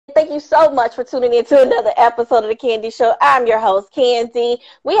Thank you so much for tuning in to another episode of The Candy Show. I'm your host, Candy.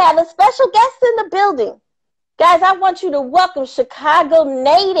 We have a special guest in the building. Guys, I want you to welcome Chicago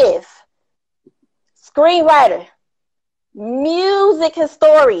native screenwriter, music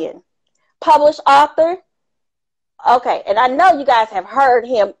historian, published author. Okay, and I know you guys have heard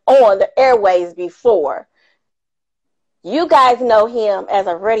him on the airways before. You guys know him as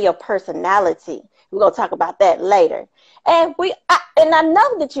a radio personality. We're going to talk about that later. And I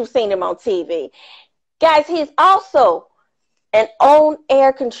know that you've seen him on TV. Guys, he's also an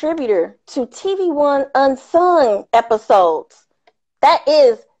on-air contributor to TV One Unsung episodes. That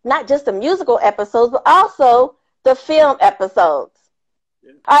is not just the musical episodes, but also the film episodes.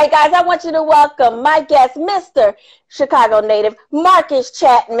 Yeah. All right, guys, I want you to welcome my guest, Mr. Chicago native Marcus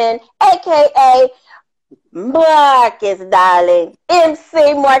Chapman, a.k.a. Marcus, darling.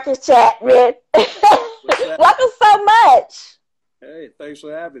 MC Marcus Chapman. Welcome so much. Hey, thanks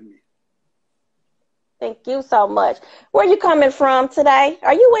for having me. Thank you so much. Where are you coming from today?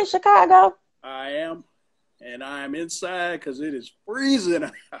 Are you in Chicago? I am, and I am inside because it is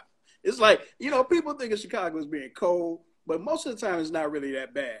freezing. It's like, people think of Chicago as being cold, but most of the time it's not really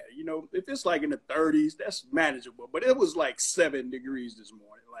that bad. If it's like in the 30s, that's manageable. But it was like 7 degrees this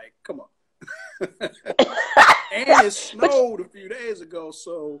morning. Like, come on. And it snowed a few days ago,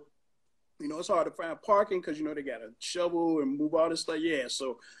 so it's hard to find parking because they got to shovel and move all this stuff. Yeah,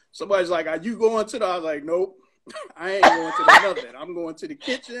 so somebody's like, "Are you going to the?" I was like, "Nope, I ain't going to nothing. I'm going to the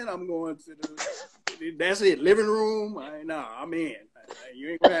kitchen. I'm going to the. That's it, living room. I'm in. You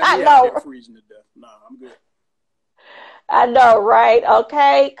ain't gonna have me out there freezing to death. No, I'm good." I know, right?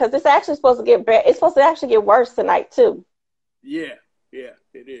 Okay, because it's actually supposed to get bad. It's supposed to actually get worse tonight too. Yeah, it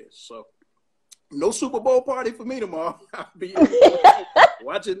is. So. No Super Bowl party for me tomorrow. I'll be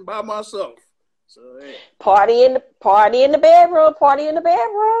watching by myself. So hey. Party in the bedroom. Party in the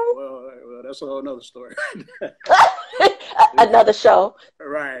bedroom. Well, that's a whole nother story. Another show.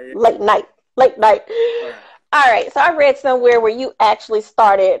 Right. Late night. Right. All right. So I read somewhere where you actually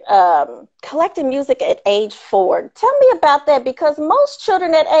started collecting music at age 4. Tell me about that, because most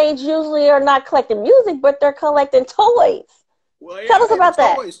children that age usually are not collecting music, but they're collecting toys. Well, yeah, tell us about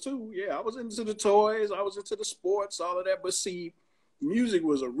that. Toys too. Yeah, I was into the toys. I was into the sports, all of that. But see, music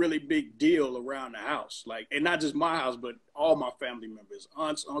was a really big deal around the house. And not just my house, but all my family members,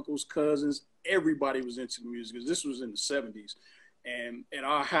 aunts, uncles, cousins, everybody was into music. This was in the 70s. And at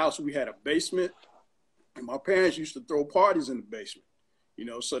our house, we had a basement. And my parents used to throw parties in the basement,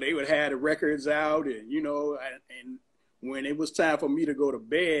 so they would have the records out. And, and when it was time for me to go to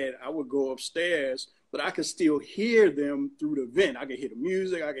bed, I would go upstairs. But I could still hear them through the vent. I could hear the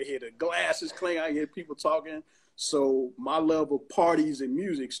music. I could hear the glasses clink. I could hear people talking. So my love of parties and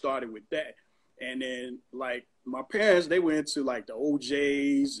music started with that. And then, my parents, they went into, the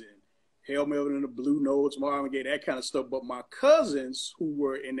OJs and Hail Melvin and the Blue Notes, Marvin Gaye, that kind of stuff. But my cousins, who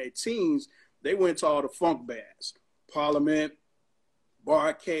were in their teens, they went to all the funk bands. Parliament,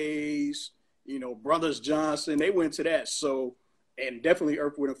 Bar-Kays, Brothers Johnson. They went to that. So, and definitely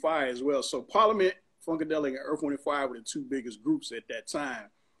Earth, Wind & Fire as well. So Parliament, Funkadelic, and Earth, Wind & Fire were the 2 biggest groups at that time.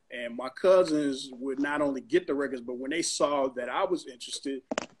 And my cousins would not only get the records, but when they saw that I was interested,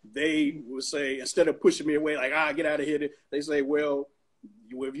 they would say, instead of pushing me away, get out of here, they say, well,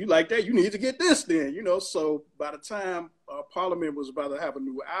 if you like that, you need to get this then, So by the time Parliament was about to have a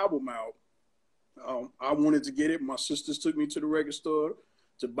new album out, I wanted to get it. My sisters took me to the record store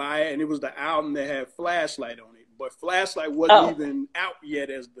to buy it, and it was the album that had Flashlight on it. But Flashlight wasn't even out yet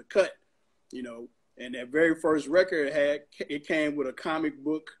as the cut, And that very first record it came with a comic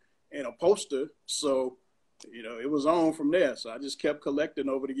book and a poster. So, it was on from there. So I just kept collecting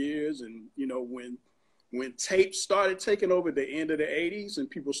over the years. And, when tapes started taking over the end of the 80s and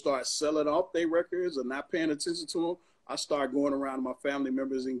people started selling off their records and not paying attention to them, I started going around to my family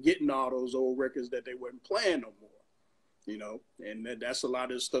members and getting all those old records that they weren't playing no more, And that's a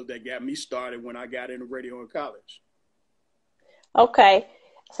lot of the stuff that got me started when I got into radio in college. Okay.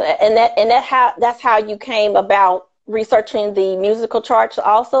 So, that's how you came about researching the musical charts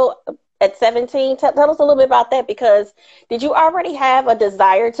also at 17. Tell us a little bit about that, because did you already have a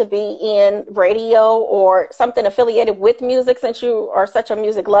desire to be in radio or something affiliated with music since you are such a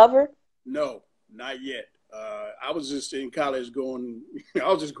music lover? No, not yet. I was just in college I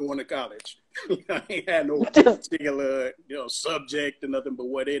was just going to college. I ain't had no particular, subject or nothing, but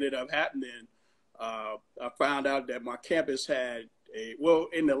what ended up happening, I found out that my campus had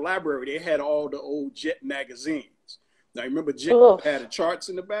in the library, they had all the old Jet magazines. Now, remember Jet had the charts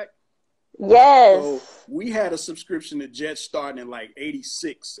in the back? Yes. So we had a subscription to Jet starting in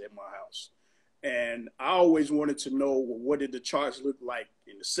 86 at my house. And I always wanted to know, well, what did the charts look like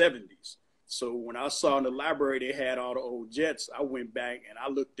in the 70s? So when I saw in the library they had all the old Jets, I went back and I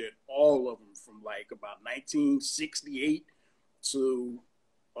looked at all of them from like about 1968 to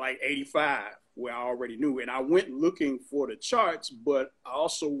like 85, where I already knew. And I went looking for the charts, but I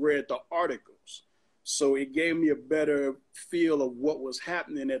also read the articles. So it gave me a better feel of what was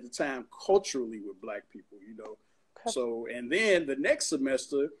happening at the time culturally with Black people, you know. So, and then the next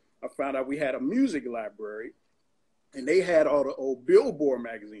semester, I found out we had a music library, and they had all the old Billboard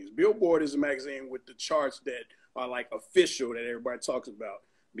magazines. Billboard is a magazine with the charts that are like official, that everybody talks about,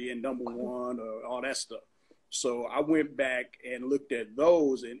 being number one, or all that stuff. So I went back and looked at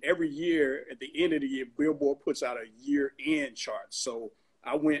those, and every year, at the end of the year, Billboard puts out a year-end chart. So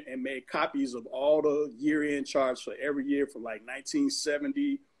I went and made copies of all the year-end charts for every year from like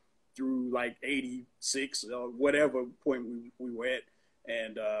 1970 through like 86 or whatever point we were at.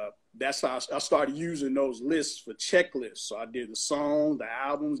 And that's how I started using those lists for checklists. So I did the song, the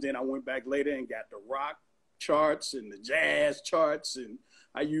albums, then I went back later and got the rock charts and the jazz charts. And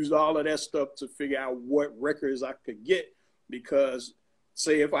I used all of that stuff to figure out what records I could get, because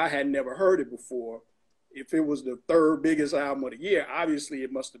say if I had never heard it before, if it was the third biggest album of the year, obviously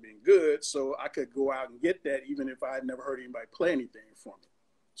it must have been good. So I could go out and get that even if I had never heard anybody play anything from it.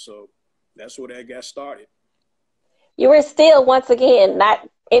 So that's where that got started. You were still, once again, not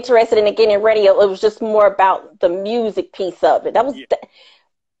interested in getting radio. It was just more about the music piece of it. That was,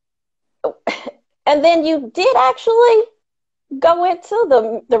 and then you did actually go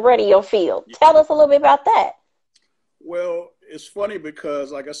into the radio field. Yeah. Tell us a little bit about that. Well, it's funny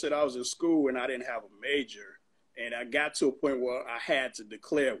because, like I said, I was in school and I didn't have a major, and I got to a point where I had to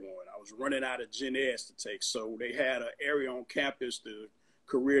declare one. I was running out of gen eds to take, so they had an area on campus, the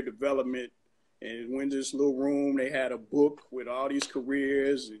career development. And in this little room, they had a book with all these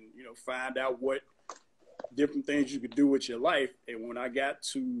careers and, you know, find out what different things you could do with your life. And when I got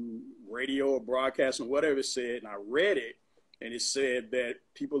to radio or broadcasting, whatever it said, and I read it, and it said that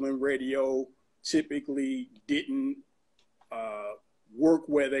people in radio typically didn't work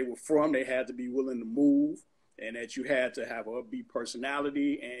where they were from. They had to be willing to move, and that you had to have an upbeat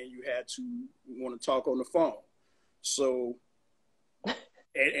personality, and you had to want to talk on the phone. So...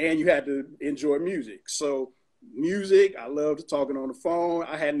 And you had to enjoy music. So music, I loved talking on the phone.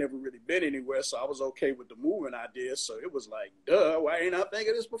 I had never really been anywhere, so I was okay with the moving idea. So it was like, duh, why ain't I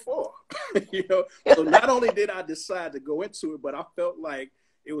thinking this before? You know. So not only did I decide to go into it, but I felt like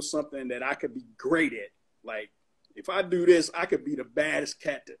it was something that I could be great at. Like, if I do this, I could be the baddest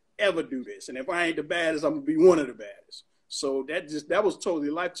cat to ever do this. And if I ain't the baddest, I'm gonna be one of the baddest. So that was totally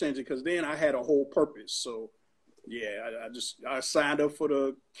life changing, because then I had a whole purpose. So. Yeah, I signed up for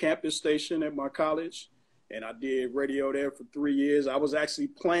the campus station at my college, and I did radio there for 3 years. I was actually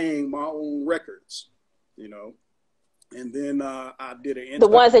playing my own records, you know, and then I did the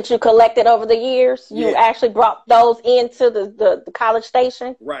ones that you collected over the years. You actually brought those into the college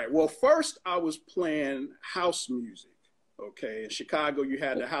station. Right. Well, first I was playing house music. Okay, in Chicago, you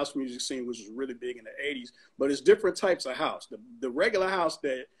had the house music scene, which was really big in the 80s, but it's different types of house. The regular house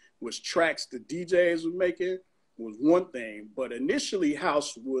that was tracks the DJs were making was one thing, but initially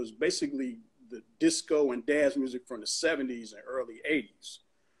house was basically the disco and dance music from the 70s and early 80s.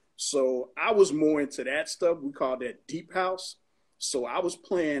 So I was more into that stuff. We called that deep house. So I was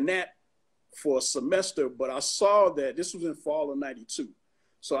playing that for a semester, but I saw that this was in fall of 92.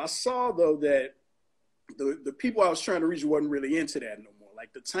 So I saw though that the people I was trying to reach wasn't really into that no more.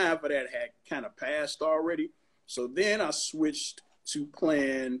 Like the time for that had kind of passed already. So then I switched to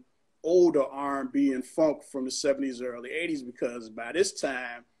playing older R&B and funk from the 70s and early 80s, because by this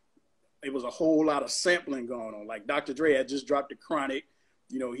time it was a whole lot of sampling going on. Like Dr. Dre had just dropped The Chronic,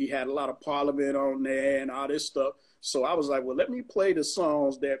 you know, he had a lot of Parliament on there and all this stuff. So I was like, well, let me play the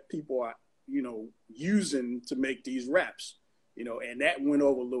songs that people are, you know, using to make these raps, you know, and that went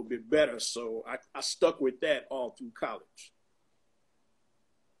over a little bit better. So I stuck with that all through college.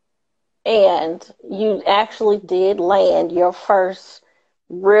 And you actually did land your first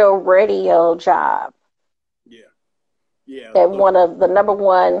real radio job. Yeah. At one of the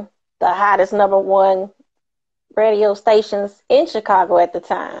the hottest number one radio stations in Chicago at the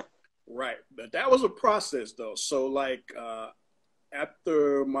time. Right. But that was a process though. So like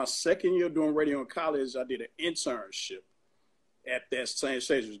after my second year doing radio in college, I did an internship at that same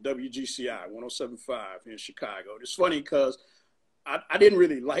station, WGCI 107.5 in Chicago. It's funny because I didn't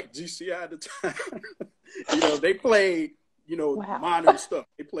really like GCI at the time. You know, they played, you know, modern stuff.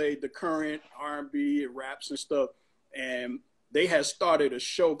 They played the current R&B and raps and stuff. And they had started a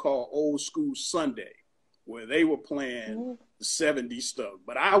show called Old School Sunday. where they were playing the 70s stuff.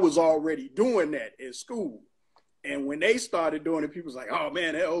 But I was already doing that in school. And when they started doing it, people was like, oh,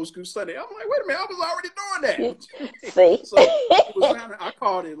 man, that old school Sunday. I'm like, wait a minute, I was already doing that. See? So it was I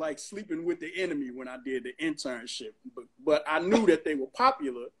called it like sleeping with the enemy when I did the internship. But I knew that they were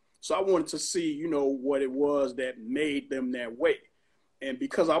popular. So I wanted to see, you know, what it was that made them that way. And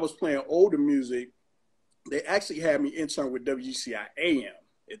because I was playing older music, they actually had me intern with WGCI AM.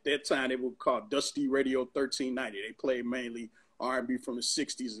 At that time, they were called Dusty Radio 1390. They played mainly R&B from the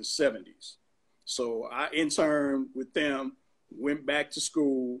 60s and 70s. So I interned with them, went back to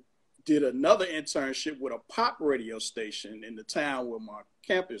school, did another internship with a pop radio station in the town where my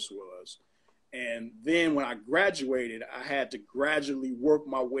campus was. And then when I graduated, I had to gradually work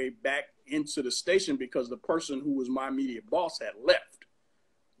my way back into the station because the person who was my immediate boss had left,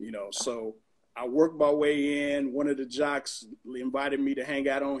 you know. So I worked my way in. One of the jocks invited me to hang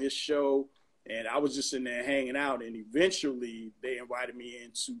out on his show. And I was just in there hanging out, and eventually they invited me in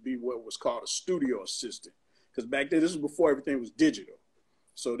to be what was called a studio assistant. Because back then, this was before everything was digital.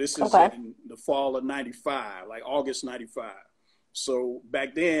 So this is in the fall of 95, like August 95. So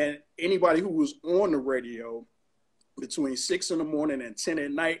back then, anybody who was on the radio between 6 in the morning and 10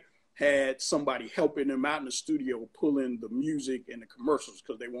 at night had somebody helping them out in the studio pulling the music and the commercials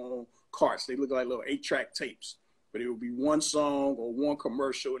because they were on carts. They looked like little 8-track tapes. But it would be one song or one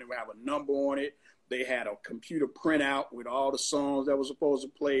commercial, and it would have a number on it. They had a computer printout with all the songs that were supposed to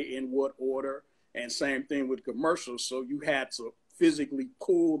play in what order, and same thing with commercials. So you had to physically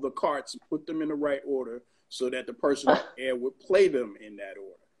pull the carts and put them in the right order so that the person on air would play them in that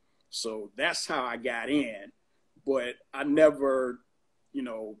order. So that's how I got in. But I never, you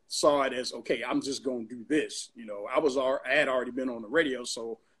know, saw it as, okay, I'm just going to do this. You know, I had already been on the radio,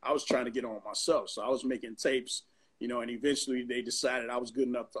 so I was trying to get on myself. So I was making tapes. You know, and eventually they decided I was good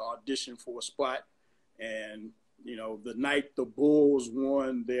enough to audition for a spot. And, you know, the night the Bulls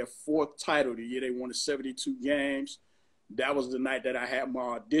won their 4th title, the year they won the 72 games, that was the night that I had my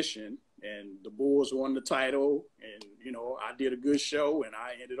audition. And the Bulls won the title. And, you know, I did a good show, and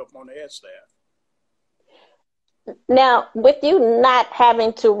I ended up on the head staff. Now, with you not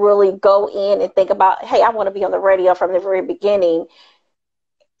having to really go in and think about, hey, I want to be on the radio from the very beginning,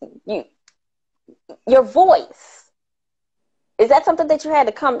 your voice, is that something that you had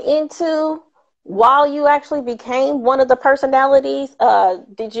to come into while you actually became one of the personalities?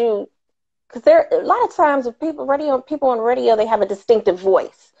 Did you? Because there a lot of times with people on radio, they have a distinctive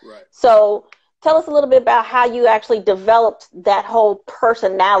voice. Right. So tell us a little bit about how you actually developed that whole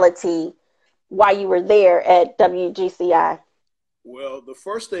personality while you were there at WGCI. Well, the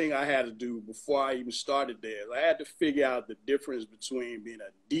first thing I had to do before I even started there, I had to figure out the difference between being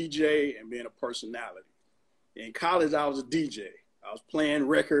a DJ and being a personality. In college, I was a DJ. I was playing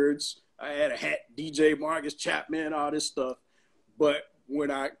records. I had a hat, DJ Marcus Chapman, all this stuff. But when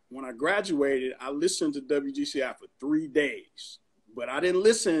I graduated, I listened to WGCI for 3 days. But I didn't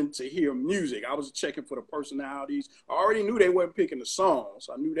listen to hear music. I was checking for the personalities. I already knew they weren't picking the songs.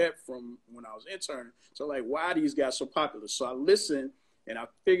 I knew that from when I was interning. So like, why are these guys so popular? So I listened, and I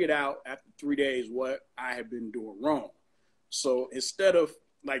figured out after 3 days what I had been doing wrong. So instead of,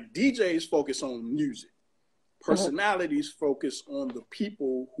 like, DJs focus on music, personalities focus on the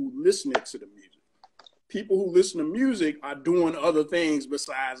people who listen to the music. People who listen to music are doing other things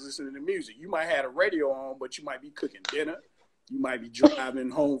besides listening to music. You might have a radio on, but you might be cooking dinner. You might be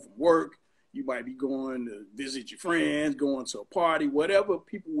driving home from work. You might be going to visit your friends, going to a party, whatever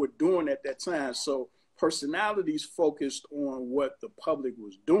people were doing at that time. So personalities focused on what the public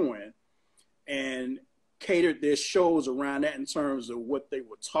was doing and catered their shows around that in terms of what they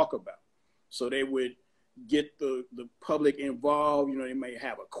would talk about. So they would get the public involved. You know, they may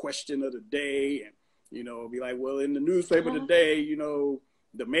have a question of the day and, you know, be like, well, in the newspaper today, you know,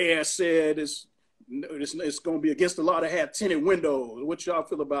 the mayor said it's going to be against the law to have tinted windows. What y'all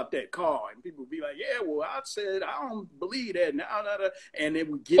feel about that car? And people would be like, yeah, well, I said, I don't believe that. And they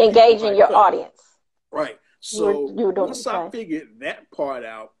would get engaging your audience. Right. So once I figured that part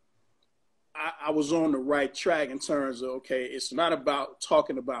out, I was on the right track in terms of, okay, it's not about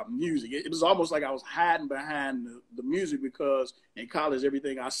talking about music. It was almost like I was hiding behind the music because in college,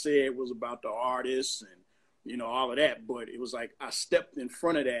 everything I said was about the artists and, you know, all of that. But it was like I stepped in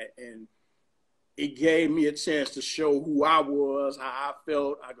front of that, and it gave me a chance to show who I was, how I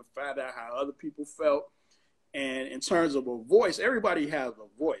felt. I could find out how other people felt. And in terms of a voice, everybody has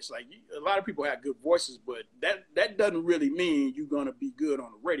a voice. Like, a lot of people have good voices, but that doesn't really mean you're going to be good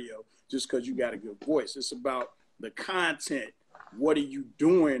on the radio just because you got a good voice. It's about the content. What are you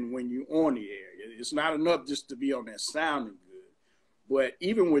doing when you're on the air? It's not enough just to be on there sounding good. But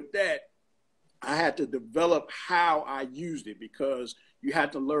even with that, I had to develop how I used it, because you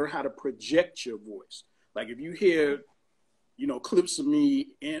had to learn how to project your voice. Like if you hear, clips of me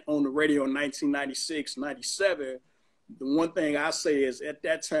on the radio in 1996, 97, the one thing I say is at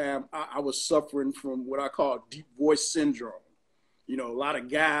that time, I was suffering from what I call deep voice syndrome. A lot of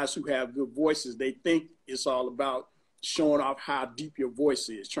guys who have good voices, they think it's all about showing off how deep your voice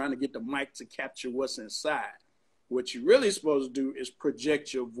is, trying to get the mic to capture what's inside. What you're really supposed to do is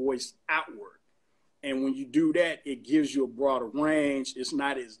project your voice outward. And when you do that, it gives you a broader range. It's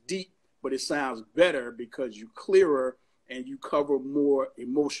not as deep, but it sounds better because you're clearer and you cover more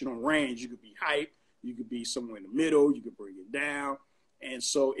emotional range. You could be hype, you could be somewhere in the middle, you could bring it down. And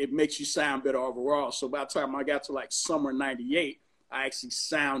so it makes you sound better overall. So by the time I got to like summer 98, I actually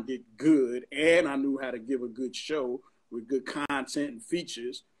sounded good, and I knew how to give a good show with good content and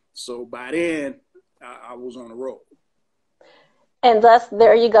features. So by then, I was on the road. And thus,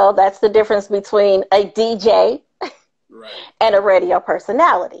 there you go. That's the difference between a DJ right. and a radio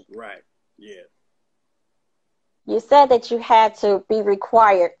personality. Right, yeah. You said that you had to be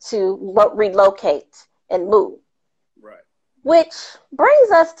required to relocate and move. Right. Which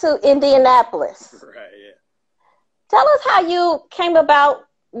brings us to Indianapolis. Right, yeah. Tell us how you came about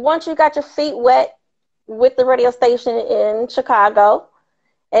once you got your feet wet with the radio station in Chicago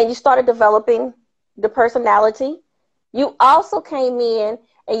and you started developing the personality. You also came in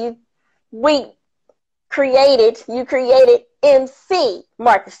and you created MC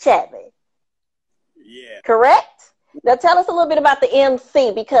Marcus Chapman. Yeah. Correct? Now tell us a little bit about the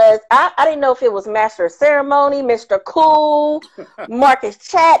MC, because I didn't know if it was Master of Ceremony, Mr. Cool, Marcus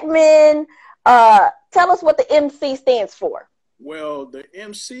Chapman. Tell us what the MC stands for. Well, the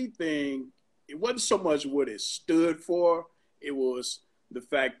MC thing, it wasn't so much what it stood for. It was the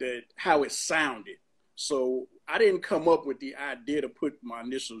fact that how it sounded. So I didn't come up with the idea to put my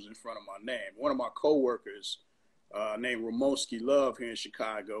initials in front of my name. One of my coworkers named Ramonski Love here in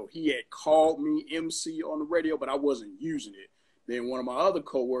Chicago, he had called me MC on the radio, but I wasn't using it. Then one of my other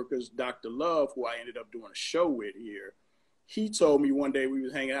coworkers, Dr. Love, who I ended up doing a show with here, he told me one day we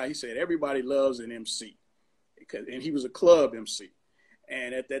was hanging out, he said, everybody loves an MC. And he was a club MC.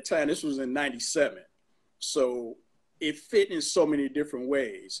 And at that time, this was in 97. So it fit in so many different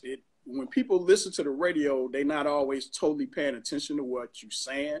ways. When people listen to the radio, they're not always totally paying attention to what you're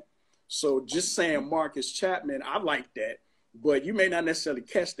saying. So just saying Marcus Chapman, I like that, but you may not necessarily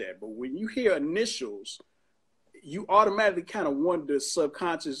catch that. But when you hear initials, you automatically kind of wonder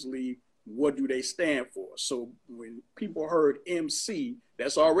subconsciously, what do they stand for? So when people heard MC,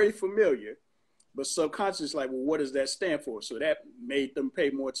 that's already familiar, but subconsciously like, well, what does that stand for? So that made them pay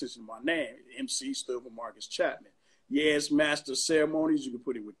more attention to my name. MC stood for Marcus Chapman. Yes, Master of Ceremonies, you can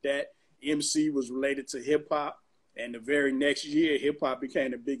put it with that. MC was related to hip hop. And the very next year, hip hop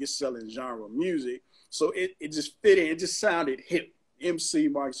became the biggest selling genre of music. So it just fit in. It just sounded hip. MC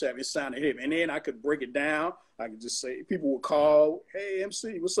Marcus Chapman, it sounded hip. And then I could break it down. I could just say, people would call, hey,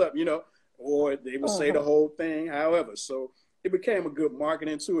 MC, what's up? Or they would say the whole thing. However, so it became a good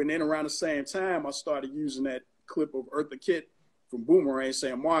marketing tool. And then around the same time, I started using that clip of Eartha Kitt from Boomerang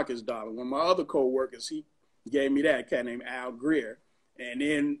saying Marcus Dollar. One of my other co-workers, he gave me that cat named Al Greer. And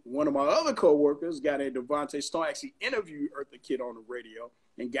then one of my other co-workers, a guy named Devontae Stone, actually interviewed Eartha Kitt on the radio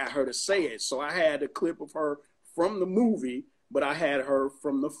and got her to say it. So I had a clip of her from the movie, but I had her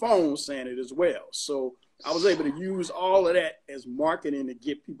from the phone saying it as well. So I was able to use all of that as marketing to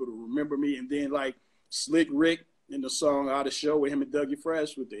get people to remember me. And then like Slick Rick in the song Out of Show with him and Dougie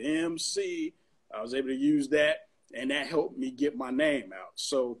Fresh with the MC, I was able to use that, and that helped me get my name out.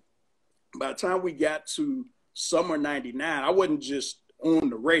 So by the time we got to summer 99, I wasn't just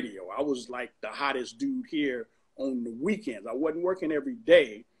on the radio. I was like the hottest dude here on the weekends. I wasn't working every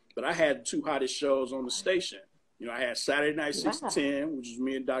day, but I had two hottest shows on the station. I had Saturday Night 6 to 10, which was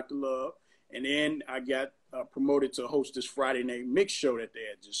me and Dr. Love. And then I got promoted to host this Friday night mix show that they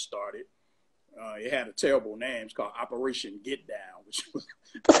had just started. It had a terrible name. It's called Operation Get Down, which was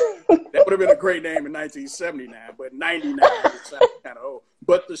that would have been a great name in 1979, but 99 it sounded kind of old.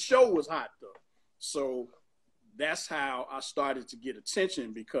 But the show was hot though. So that's how I started to get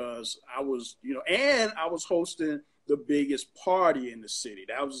attention, because I was, and I was hosting the biggest party in the city.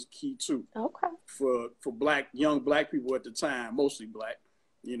 That was key too. Okay. For young black people at the time, mostly black,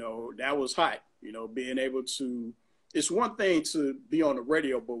 that was hot. Being able to, it's one thing to be on the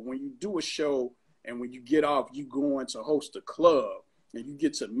radio, but when you do a show and when you get off, you going to host a club and you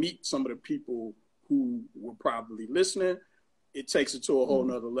get to meet some of the people who were probably listening, it takes it to a whole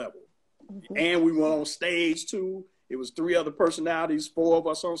nother level. And we went on stage too. It was 3 other personalities, 4 of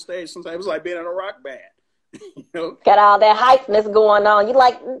us on stage. Sometimes it was like being in a rock band. You know? Got all that hypeness going on. You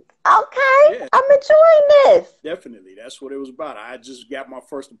like, okay, Yeah, I'm enjoying this. definitely. That's what it was about. I just got my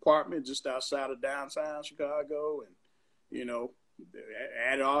first apartment just outside of downtown Chicago, and you know,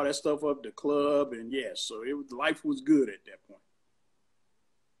 added all that stuff up, the club, and yeah, so life was good at that point.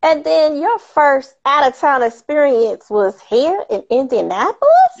 And then your first out of town experience was here in Yeah,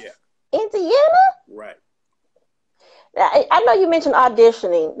 Indianapolis, Indiana? right. I know you mentioned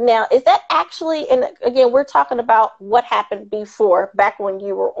auditioning. Now, is that actually, and again, we're talking about what happened before, back when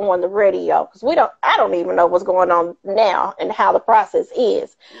you were on the radio, because I don't even know what's going on now and how the process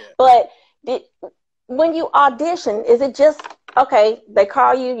is. Yeah. But when you audition, is it just, okay, they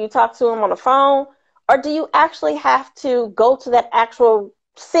call you, you talk to them on the phone, or do you actually have to go to that actual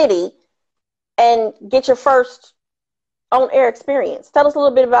city and get your first on air experience? Tell us a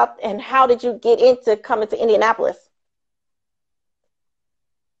little bit about, and how did you get into coming to Indianapolis?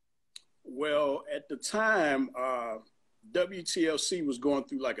 Well, at the time, WTLC was going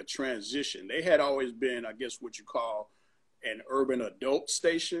through like a transition. They had always been, I guess, what you call an urban adult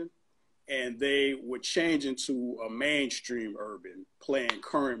station, and they would change into a mainstream urban, playing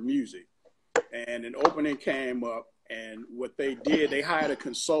current music. And an opening came up, and what they did, they hired a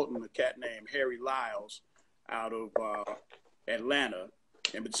consultant, a cat named Harry Lyles, out of Atlanta.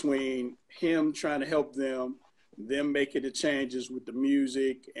 And between him trying to help them making the changes with the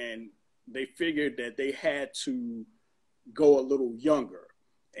music, and they figured that they had to go a little younger.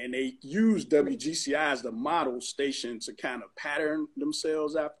 And they used WGCI as the model station to kind of pattern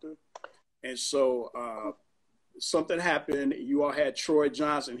themselves after. And so something happened. You all had Troy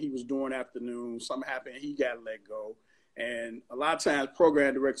Johnson. He was doing afternoon. Something happened. He got let go. And a lot of times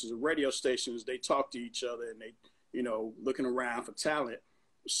program directors of radio stations, they talk to each other and they, you know, looking around for talent.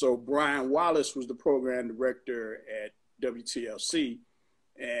 So Brian Wallace was the program director at WTLC.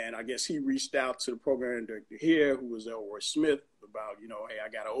 And I guess he reached out to the program director here, who was Elroy Smith, about, you know, hey, I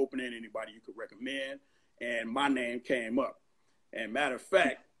got an opening, anybody you could recommend. And my name came up. And matter of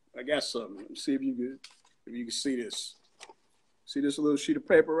fact, I got something. Let me see if you can see this. See this little sheet of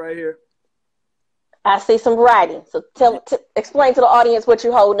paper right here? I see some writing. So explain to the audience what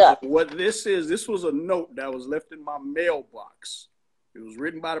you're holding up. What this is, this was a note that was left in my mailbox. It was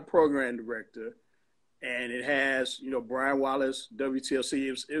written by the program director. And it has, you know, Brian Wallace, WTLC.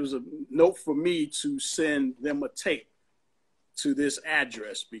 It was a note for me to send them a tape to this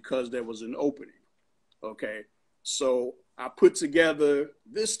address because there was an opening. Okay. So I put together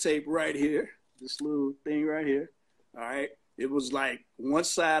this tape right here, this little thing right here. All right. It was like one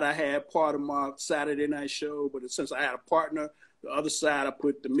side I had part of my Saturday night show, but since I had a partner, the other side I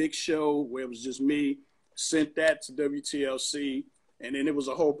put the mix show where it was just me, sent that to WTLC. And then it was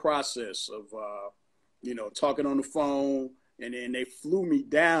a whole process of, you know, talking on the phone, and then they flew me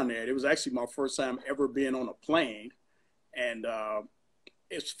down there. It was actually my first time ever being on a plane. And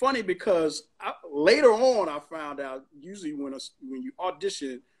it's funny because later on I found out usually when you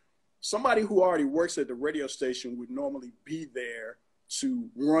audition, somebody who already works at the radio station would normally be there to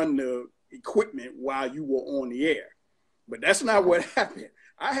run the equipment while you were on the air. But that's not what happened.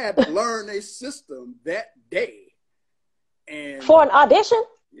 I had to learn a system that day. And for an audition?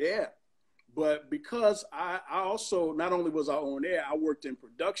 Yeah. But because I also, not only was I on air, I worked in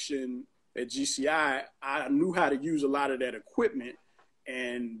production at GCI. I knew how to use a lot of that equipment,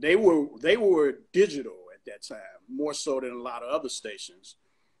 and they were digital at that time, more so than a lot of other stations.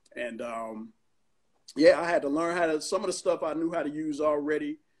 And yeah, I had to learn some of the stuff I knew how to use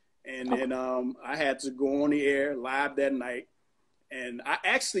already, and then I had to go on the air live that night. And I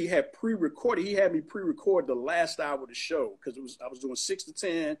actually had pre-recorded. He had me pre-record the last hour of the show because I was doing 6 to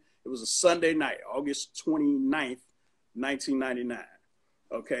 10. It was a Sunday night, August 29th, 1999.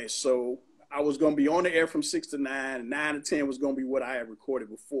 Okay, so I was going to be on the air from 6 to 9, and 9 to 10 was going to be what I had recorded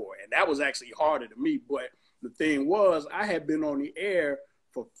before. And that was actually harder to me. But the thing was, I had been on the air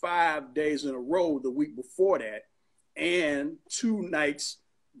for 5 days in a row the week before that, and 2 nights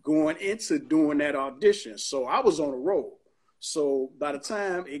going into doing that audition. So I was on a roll. So by the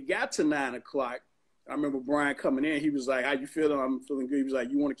time it got to 9 o'clock, I remember Brian coming in. He was like, how you feeling? I'm feeling good. He was like,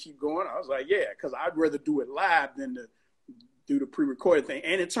 you want to keep going? I was like, yeah, because I'd rather do it live than to do the pre-recorded thing.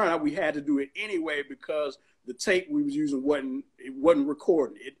 And it turned out we had to do it anyway because the tape we was using wasn't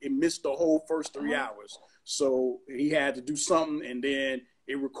recording. It missed the whole first 3 hours. So he had to do something, and then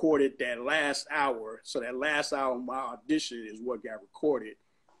it recorded that last hour. So that last hour of my audition is what got recorded.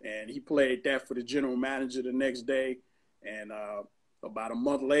 And he played that for the general manager the next day. And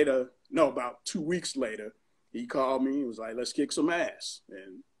about 2 weeks later, he called me and was like, let's kick some ass.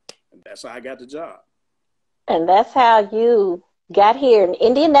 And that's how I got the job. And that's how you got here in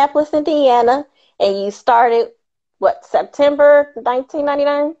Indianapolis, Indiana, And you started, what, September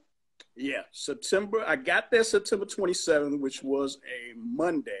 1999? Yeah, September. I got there September 27th, which was a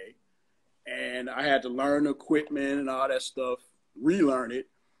Monday, and I had to learn the equipment and all that stuff, relearn it,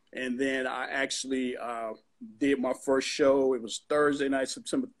 and then I actually did my first show. It was Thursday night,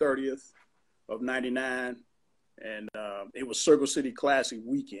 September 30th of '99, and it was Circle City Classic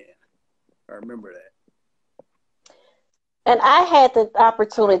weekend. I remember that. And I had the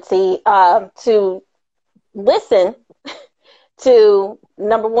opportunity to listen to,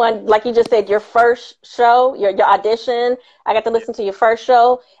 number one, like you just said, your first show, your audition. I got to listen to your first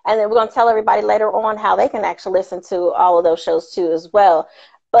show, and then we're going to tell everybody later on how they can actually listen to all of those shows too as well.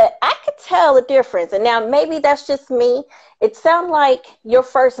 But I could tell the difference, and now maybe that's just me. It sounded like your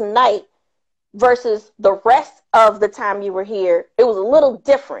first night versus the rest of the time you were here, it was a little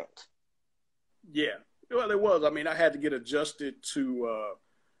different. Yeah, well, it was. I mean, I had to get adjusted to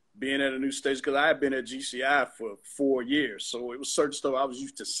being at a new station because I had been at GCI for 4 years. So it was certain stuff I was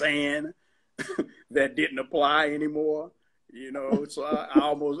used to saying that didn't apply anymore. You know, so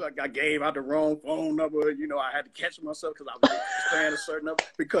I gave out the wrong phone number. You know, I had to catch myself because I was saying a certain number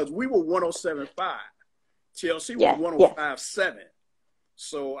because we were 107.5. TLC was 105.7.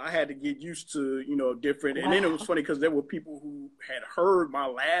 So I had to get used to, you know, different. And then it was funny because there were people who had heard my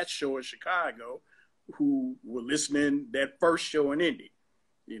last show in Chicago who were listening that first show in Indy.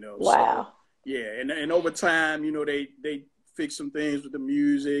 You know, wow. So, yeah, and over time, you know, they fixed some things with the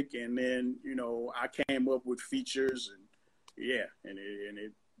music, and then, you know, I came up with features, and yeah, and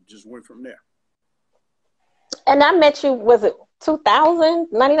it just went from there. And I met you, was it 2000,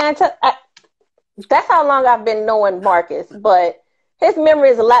 99? That's how long I've been knowing Marcus, but his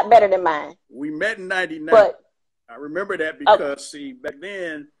memory is a lot better than mine. We met in 99. But I remember that because, see, back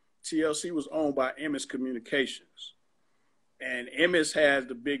then, TLC was owned by MS Communications. And MS has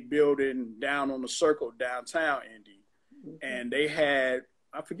the big building down on the Circle downtown Indy. Mm-hmm. And they had,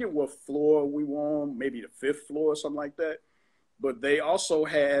 I forget what floor we were on, maybe the 5th floor or something like that. But they also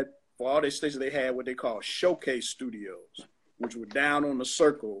had, for all their stations, they had what they call showcase studios, which were down on the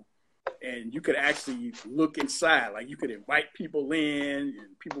Circle. And you could actually look inside. Like, you could invite people in,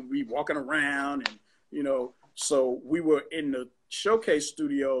 and people would be walking around. And, you know, so we were in the showcase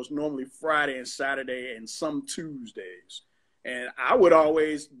studios normally Friday and Saturday and some Tuesdays. And I would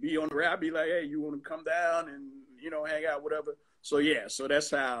always be on the road. I'd be like, hey, you want to come down and, you know, hang out, whatever. So, yeah, so that's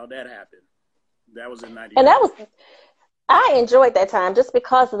how that happened. That was in 99. And I enjoyed that time just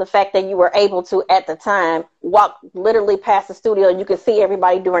because of the fact that you were able to, at the time, walk literally past the studio and you could see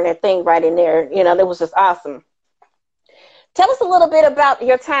everybody doing their thing right in there. You know, that was just awesome. Tell us a little bit about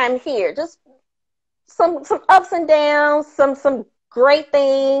your time here. Just some ups and downs, some great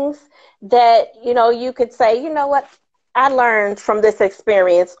things that, you know, you could say, you know what, I learned from this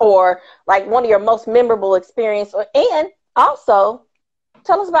experience, or like one of your most memorable experience. And also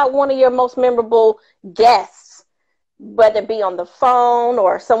tell us about one of your most memorable guests, whether it be on the phone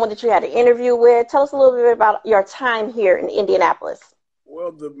or someone that you had an interview with. Tell us a little bit about your time here in Indianapolis.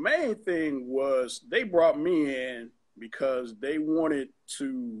 Well, the main thing was they brought me in because they wanted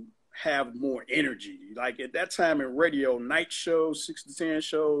to have more energy. Like at that time in radio, night shows, 6 to 10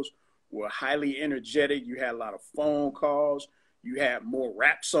 shows, were highly energetic. You had a lot of phone calls. You had more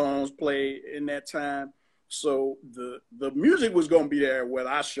rap songs played in that time. So the music was going to be there whether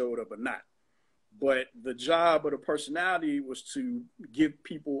I showed up or not. But the job of the personality was to give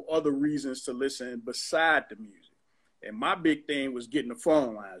people other reasons to listen beside the music. And my big thing was getting the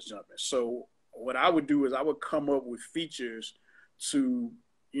phone lines jumping. So what I would do is I would come up with features to,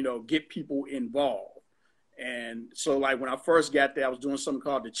 you know, get people involved. And so, like, when I first got there, I was doing something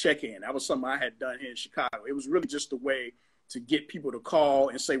called the check-in. That was something I had done here in Chicago. It was really just a way to get people to call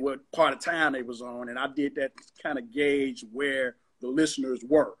and say what part of town they was on. And I did that to kind of gauge where the listeners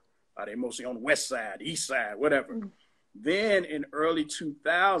were. Are they mostly on the west side, east side, whatever. Mm-hmm. Then in early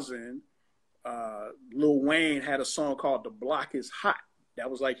 2000, Lil Wayne had a song called The Block Is Hot. That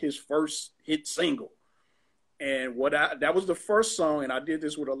was like his first hit single. And that was the first song, and I did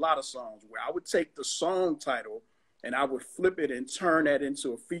this with a lot of songs, where I would take the song title and I would flip it and turn that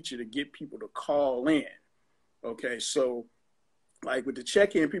into a feature to get people to call in. Okay, so like with the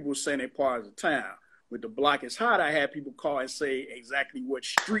check-in, people were saying their part of the town. With The Block Is Hot, I had people call and say exactly what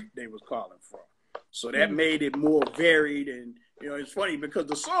street they was calling from. So that made it more varied. And, you know, it's funny because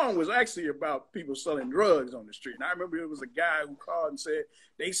the song was actually about people selling drugs on the street. And I remember it was a guy who called and said,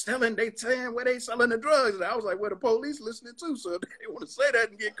 they saying where they selling the drugs. And I was like, well, the police listening too. So if they want to say that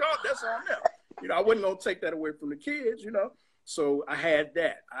and get caught, that's on them. You know, I wasn't going to take that away from the kids, you know. So I had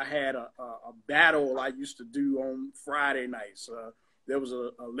that. I had a battle I used to do on Friday nights. there was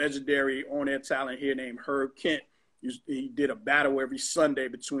a legendary on-air talent here named Herb Kent. He did a battle every Sunday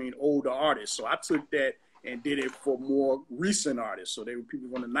between older artists. So I took that and did it for more recent artists. So they were people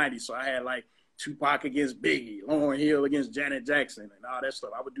from the 90s. So I had like Tupac against Biggie, Lauryn Hill against Janet Jackson, and all that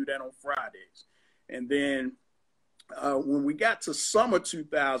stuff. I would do that on Fridays. And then when we got to summer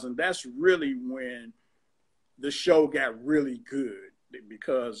 2000, that's really when the show got really good,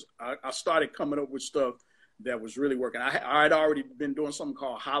 because I started coming up with stuff that was really working. I had already been doing something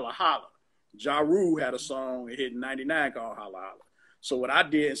called Holla Holla. Ja Rule had a song it hit in 99 called Holla Holla. So what I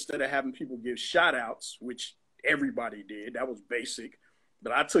did, instead of having people give shout outs, which everybody did, that was basic,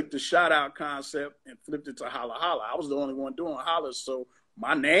 but I took the shout out concept and flipped it to Holla Holla. I was the only one doing holla, so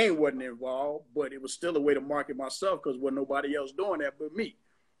my name wasn't involved, but it was still a way to market myself because wasn't nobody else doing that but me,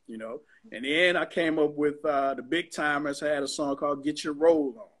 you know. And then I came up with the Big Timers had a song called Get Your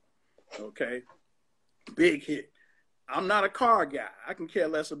Roll On, okay? Big hit. I'm not a car guy. I can care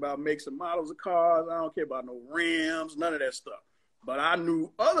less about makes and models of cars. I don't care about no rims, none of that stuff. But I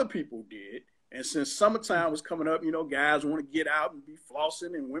knew other people did. And since summertime was coming up, you know, guys want to get out and be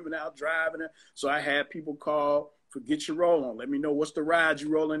flossing and women out driving. So I had people call for Get Your Roll On. Let me know what's the ride you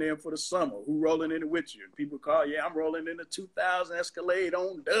rolling in for the summer. Who rolling in it with you? And people call, yeah, I'm rolling in a 2000 Escalade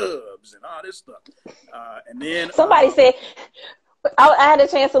on Dubs and all this stuff. And then somebody said, I had a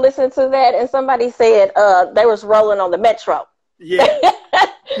chance to listen to that, and somebody said they was rolling on the Metro. Yeah.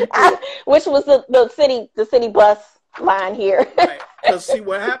 Which was the city bus line here. Right. Because see,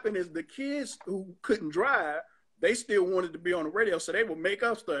 what happened is the kids who couldn't drive, they still wanted to be on the radio, so they would make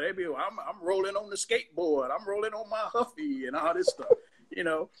up stuff. They'd be, I'm rolling on the skateboard, I'm rolling on my Huffy, and all this stuff, you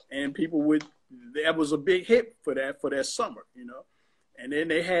know. And people would, that was a big hit for that summer, you know. And then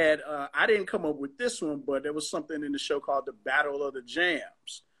they had, I didn't come up with this one, but there was something in the show called the Battle of the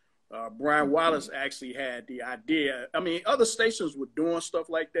Jams. Brian Wallace actually had the idea. I mean, other stations were doing stuff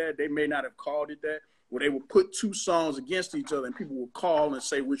like that. They may not have called it that, where they would put two songs against each other and people would call and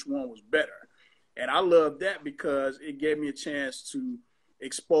say which one was better. And I loved that because it gave me a chance to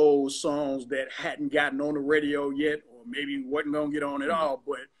expose songs that hadn't gotten on the radio yet, or maybe wasn't going to get on at all,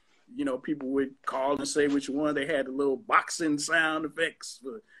 but you know, people would call and say which one. They had the little boxing sound effects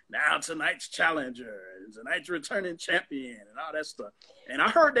for now tonight's challenger, tonight's returning champion, and all that stuff. And I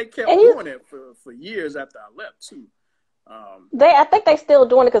heard they kept doing it for years after I left too. I think they still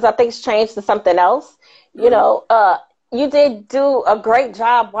doing it because I think it's changed to something else. You know, you did do a great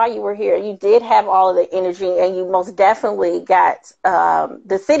job while you were here. You did have all of the energy, and you most definitely got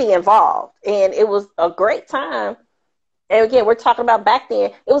the city involved, and it was a great time. And again, we're talking about back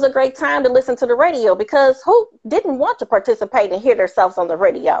then. It was a great time to listen to the radio because who didn't want to participate and hear themselves on the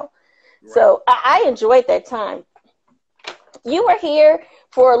radio? Right. So I enjoyed that time. You were here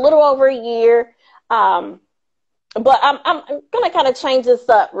for a little over a year, but I'm going to kind of change this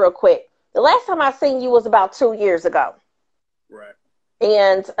up real quick. The last time I seen you was about 2 years ago. Right.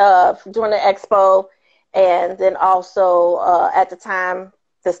 And during the expo, and then also at the time,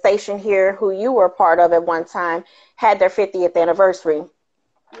 the station here, who you were a part of at one time, had their 50th anniversary.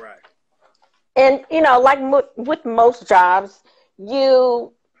 Right. And, you know, like with most jobs,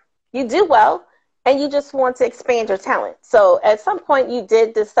 you do well, and you just want to expand your talent. So at some point you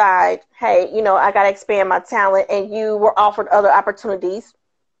did decide, hey, you know, I got to expand my talent, and you were offered other opportunities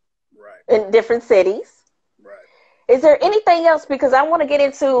in different cities. Right. Is there anything else, because I want to get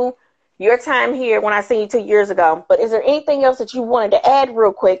into your time here when I seen you 2 years ago, but is there anything else that you wanted to add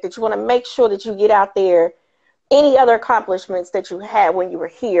real quick that you want to make sure that you get out there? Any other accomplishments that you had when you were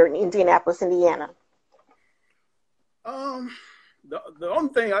here in Indianapolis, Indiana? The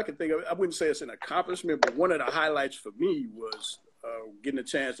only thing I can think of, I wouldn't say it's an accomplishment, but one of the highlights for me was getting a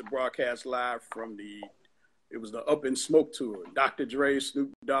chance to broadcast live from it was the Up in Smoke tour. Dr. Dre,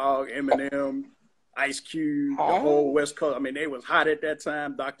 Snoop Dogg, Eminem, Ice Cube, the whole West Coast. I mean, they was hot at that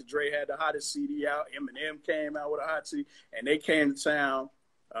time. Dr. Dre had the hottest CD out. Eminem came out with a hot CD, and they came to town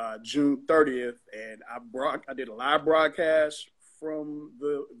June 30th, and I did a live broadcast from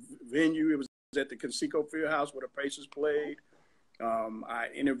the venue. It was at the Conseco Fieldhouse where the Pacers played. I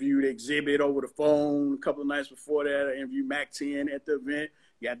interviewed Exhibit over the phone a couple of nights before that. I interviewed Mac 10 at the event.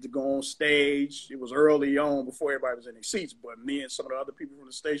 You had to go on stage. It was early on before everybody was in their seats, but me and some of the other people from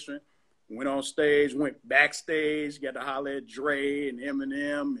the station went on stage, went backstage, got to holler at Dre and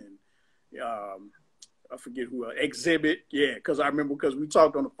Eminem and I forget who, Exhibit. Yeah, because I remember because we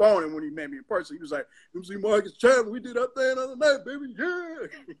talked on the phone, and when he met me in person, he was like, "You see Marcus Chapman, we did our thing the other night, baby,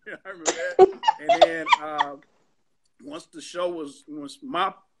 yeah." I remember that. And then once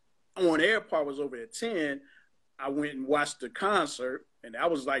my on-air part was over at 10, I went and watched the concert, and that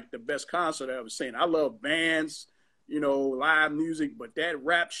was like the best concert I ever seen. I love bands. live music, but that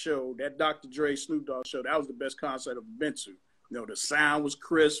rap show, that Dr. Dre Snoop Dogg show, that was the best concert I've been to. The sound was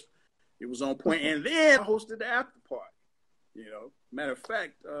crisp. It was on point. And then I hosted the after party. Matter of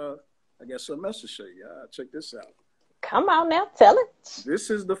fact, I got something else to show you. Check this out. Come on now, tell it. This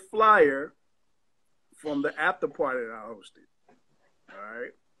is the flyer from the after party that I hosted. All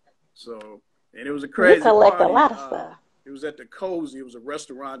right. So, and it was a crazy You collect party. A lot of stuff. It was at the Cozy. It was a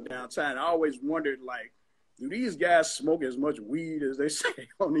restaurant downtown. I always wondered, like, do these guys smoke as much weed as they say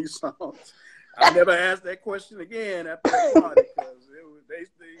on these songs? I never asked that question again after the party because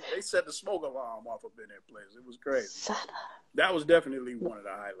they set the smoke alarm off up in that place. It was crazy. Shut up. That was definitely one of the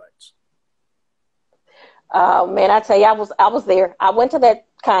highlights. Oh man, I tell you, I was there. I went to that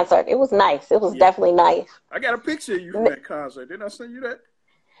concert. It was nice. It was definitely nice. I got a picture of you from that concert. Didn't I send you that?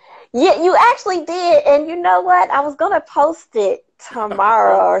 Yeah, you actually did. And you know what? I was gonna post it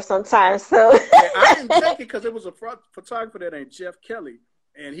tomorrow or sometime soon. I didn't take it because it was a photographer there named Jeff Kelly,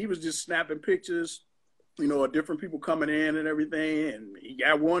 and he was just snapping pictures, of different people coming in and everything, and he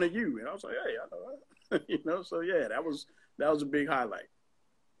got one of you, and I was like, hey, I know that. So yeah, that was a big highlight.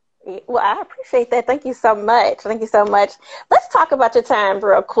 Well, I appreciate that. Thank you so much. Thank you so much. Let's talk about your time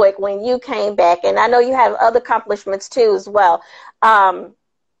real quick when you came back, and I know you have other accomplishments too as well.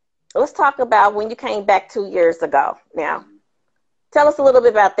 Let's talk about when you came back 2 years ago. Now, tell us a little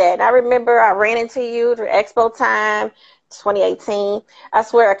bit about that. And I remember I ran into you through Expo time, 2018. I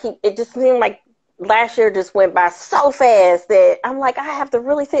swear, it just seemed like last year just went by so fast that I'm like, I have to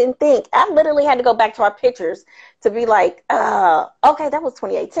really sit and think. I literally had to go back to our pictures to be like, okay, that was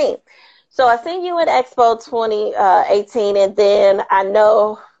 2018. So I seen you at Expo 2018, and then I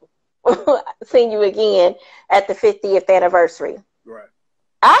know seen you again at the 50th anniversary. Right.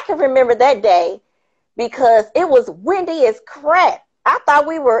 I can remember that day because it was windy as crap. I thought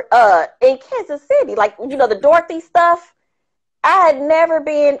we were in Kansas City, like, the Dorothy stuff. I had never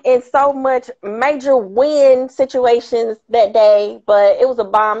been in so much major wind situations that day, but it was a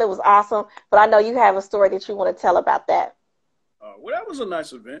bomb. It was awesome. But I know you have a story that you want to tell about that. Well, that was a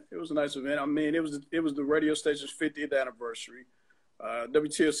nice event. It was a nice event. I mean, it was the radio station's 50th anniversary.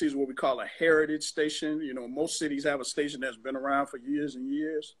 WTLC is what we call a heritage station. Most cities have a station that's been around for years and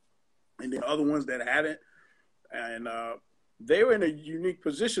years, and then other ones that haven't. And they were in a unique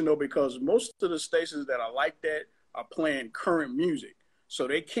position, though, because most of the stations that are like that are playing current music. So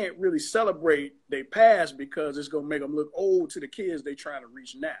they can't really celebrate their past because it's going to make them look old to the kids they're trying to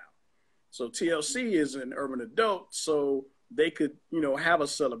reach now. So TLC is an urban adult, so they could, have a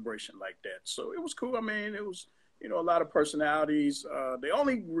celebration like that. So it was cool. I mean, it was, a lot of personalities. The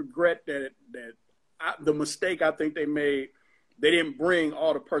only regret the mistake I think they made, they didn't bring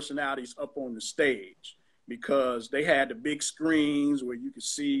all the personalities up on the stage because they had the big screens where you could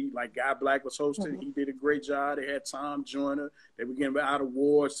see, like Guy Black was hosting. Mm-hmm. He did a great job. They had Tom Joyner. They were giving out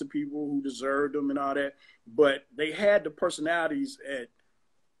awards to people who deserved them and all that. But they had the personalities at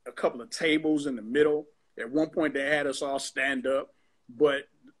a couple of tables in the middle. At one point, they had us all stand up. But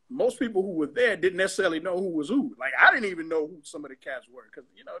most people who were there didn't necessarily know who was who. Like, I didn't even know who some of the cats were because,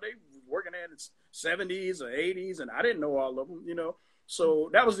 they were working in the 70s or 80s, and I didn't know all of them, So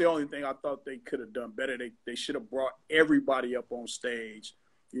that was the only thing I thought they could have done better. They should have brought everybody up on stage,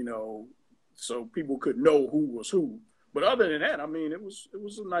 so people could know who was who. But other than that, I mean, it was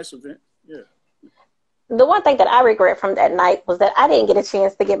a nice event. Yeah. The one thing that I regret from that night was that I didn't get a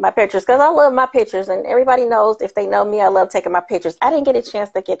chance to get my pictures because I love my pictures, and everybody knows, if they know me, I love taking my pictures. I didn't get a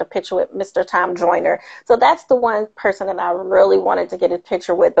chance to get a picture with Mr. Tom Joyner. So that's the one person that I really wanted to get a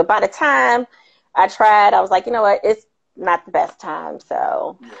picture with. But by the time I tried, I was like, you know what, it's not the best time.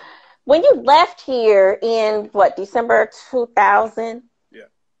 So when you left here in December 2000? Yeah.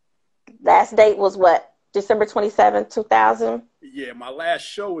 Last date was what? December 27th, 2000? Yeah, my last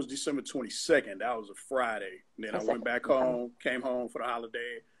show was December 22nd. That was a Friday. And then I went back home, came home for the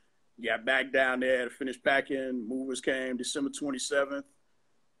holiday, got back down there to finish packing. Movers came December 27th.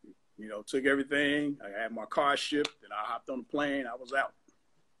 Took everything. I had my car shipped, and I hopped on the plane. I was out.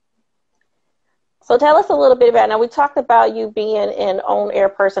 So tell us a little bit about, now we talked about you being an on-air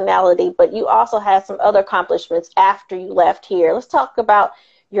personality, but you also had some other accomplishments after you left here. Let's talk about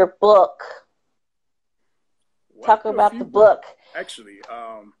your book. Talk about the book. Actually,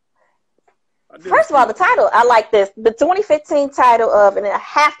 first of all, the title, I like this. The 2015 title of, and I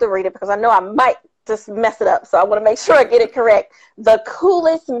have to read it because I know I might just mess it up, so I want to make sure I get it correct. The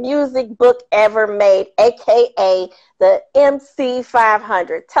Coolest Music Book Ever Made, a.k.a. the MC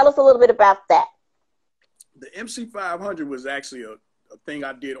 500. Tell us a little bit about that. The MC 500 was actually a thing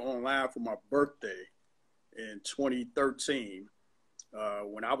I did online for my birthday in 2013.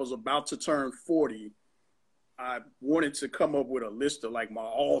 When I was about to turn 40, I wanted to come up with a list of like my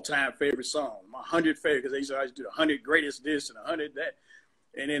all-time favorite songs, my 100 favorite, because they used to always do the 100 greatest this and 100 that.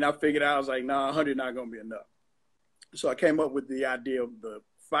 And then I figured out, I was like, nah, 100 not going to be enough. So I came up with the idea of the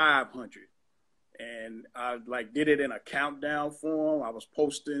 500. And I like did it in a countdown form. I was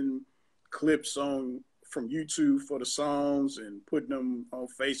posting clips from YouTube for the songs and putting them on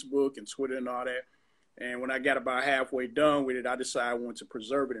Facebook and Twitter and all that. And when I got about halfway done with it, I decided I wanted to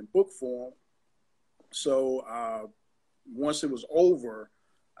preserve it in book form. So once it was over,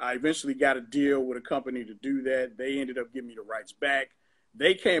 I eventually got a deal with a company to do that. They ended up giving me the rights back.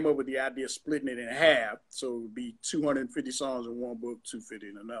 They came up with the idea of splitting it in half. So it would be 250 songs in one book, 250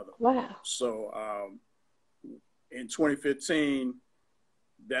 in another. Wow. So in 2015,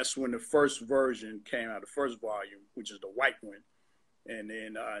 that's when the first version came out, the first volume, which is the white one. And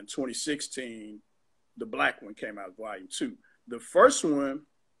then in 2016, the black one came out, volume 2. The first one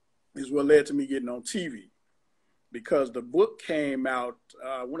is what led to me getting on TV, because the book came out,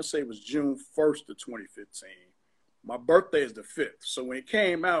 I want to say it was June 1st of 2015. My birthday is the 5th. So when it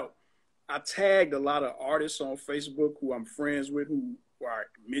came out, I tagged a lot of artists on Facebook who I'm friends with, who are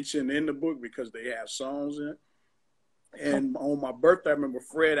mentioned in the book because they have songs in it. And on my birthday, I remember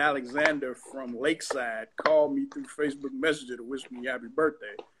Fred Alexander from Lakeside called me through Facebook Messenger to wish me happy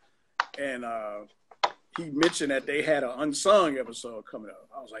birthday. And he mentioned that they had an Unsung episode coming up.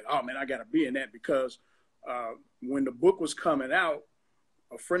 I was like, oh, man, I got to be in that, because when the book was coming out,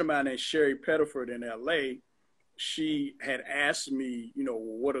 a friend of mine named Sherry Pettiford in L.A., she had asked me, you know,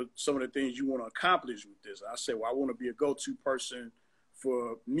 what are some of the things you want to accomplish with this? I said, well, I want to be a go-to person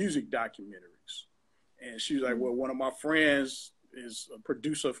for music documentaries. And she was like, well, one of my friends is a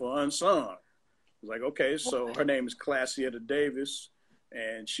producer for Unsung. I was like, okay. So her name is Classietta Davis,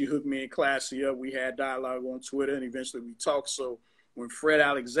 and she hooked me and Classy up. We had dialogue on Twitter, and eventually we talked. So when Fred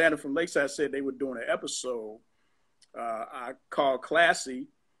Alexander from Lakeside said they were doing an episode, I called Classy,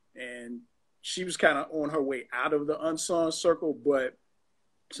 and she was kind of on her way out of the Unsung circle. But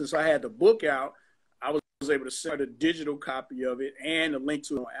since I had the book out, I was able to send her the digital copy of it and a link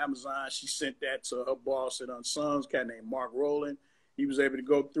to it on Amazon. She sent that to her boss at Unsung, a guy named Mark Rowland. He was able to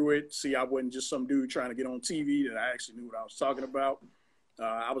go through it, see I wasn't just some dude trying to get on TV, that I actually knew what I was talking about.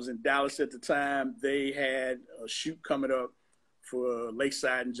 I was in Dallas at the time. They had a shoot coming up for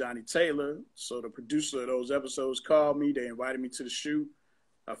Lakeside and Johnny Taylor. So the producer of those episodes called me. They invited me to the shoot.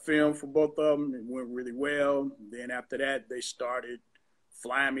 I filmed for both of them. It went really well. Then after that, they started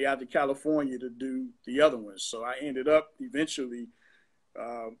flying me out to California to do the other ones. So I ended up eventually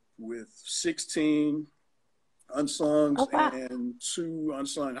with 16 Unsungs and 2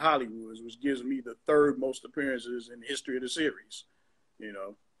 Unsung Hollywoods, which gives me the 3rd most appearances in the history of the series, you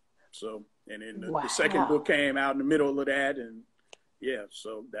know. So, and then the second book came out in the middle of that, and yeah,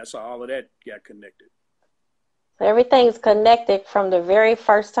 so that's how all of that got connected. So everything's connected from the very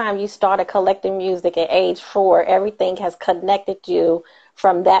first time you started collecting music at age 4. Everything has connected you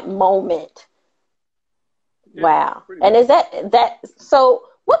from that moment. Yeah, wow. And is that so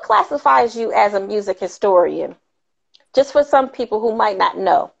what classifies you as a music historian? Just for some people who might not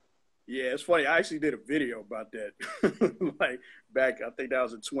know. Yeah, it's funny. I actually did a video about that, like back, I think that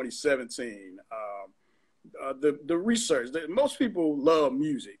was in 2017. The research, most people love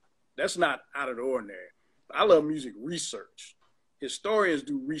music. That's not out of the ordinary. I love music research. Historians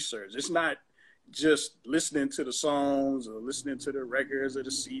do research. It's not just listening to the songs or listening to the records or the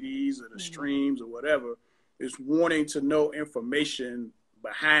CDs or the streams or whatever. It's wanting to know information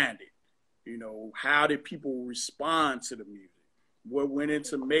behind it. You know, how did people respond to the music? What went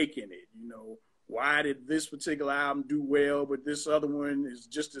into making it? You know, why did this particular album do well, but this other one is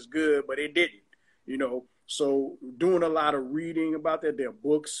just as good, but it didn't? You know, so doing a lot of reading about that. There are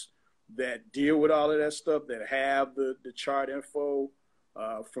books that deal with all of that stuff, that have the chart info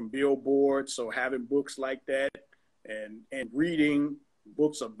from Billboard. So having books like that and reading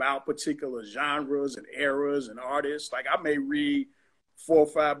books about particular genres and eras and artists. Like I may read 4 or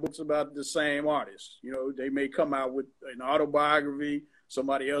 5 books about the same artist. You know, they may come out with an autobiography.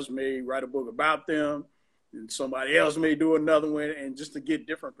 Somebody else may write a book about them, and somebody else may do another one. And just to get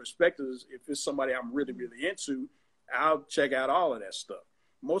different perspectives, if it's somebody I'm really, really into, I'll check out all of that stuff.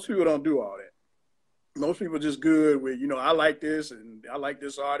 Most people don't do all that. Most people are just good with, you know, I like this and I like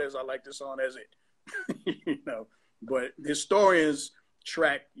this artist, I like this song, that's it. You know, but historians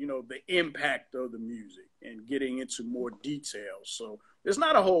track, you know, the impact of the music and getting into more details. So there's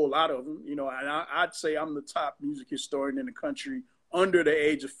not a whole lot of them, you know, and I'd say I'm the top music historian in the country under the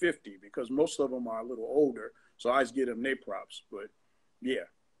age of 50, because most of them are a little older. So I always give them their props, but yeah.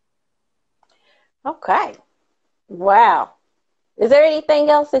 Okay. Wow. Is there anything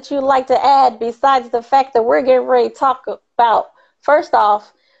else that you'd like to add besides the fact that we're getting ready to talk about, first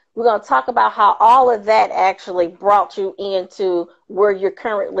off, we're going to talk about how all of that actually brought you into where you're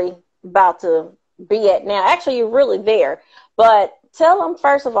currently about to be at now. Actually, you're really there. But tell them,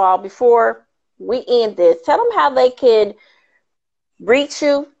 first of all, before we end this, tell them how they could reach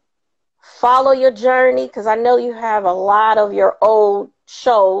you, follow your journey, because I know you have a lot of your old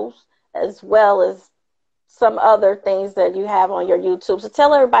shows as well as some other things that you have on your YouTube. So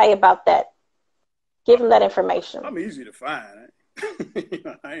tell everybody about that. Give them that information. I'm easy to find.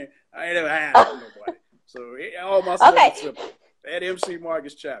 I ain't ever had nobody. So all my stuff is simple. At MC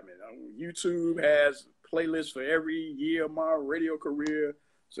Marcus Chapman. YouTube has playlists for every year of my radio career.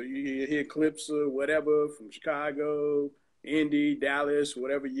 So you hear clips of whatever from Chicago, Indy, Dallas,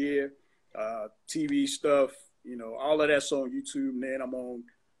 whatever year. TV stuff, all of that's on YouTube. And then I'm on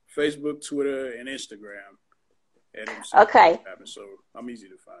Facebook, Twitter, and Instagram. Okay. So I'm easy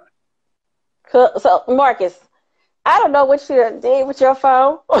to find. Cool. So Marcus, I don't know what you did with your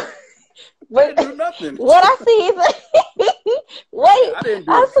phone. I didn't do nothing. What I see is wait, I didn't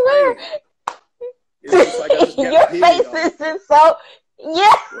do I swear. It's just like I just got your face is so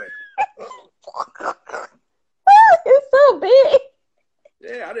it's so big.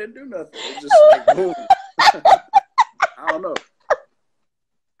 Yeah, I didn't do nothing. It's just like boom. I don't know.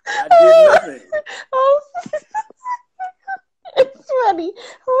 I did nothing. It's funny.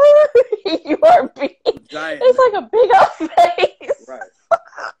 You are big. Giant. It's like a big old face. Right.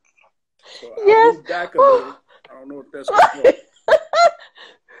 So yes. I moved back a little. I don't know if that's good.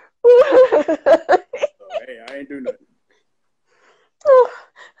 So, hey, I ain't do nothing.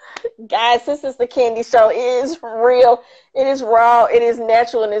 Guys, this is the Candy Show. It is real. It is raw. It is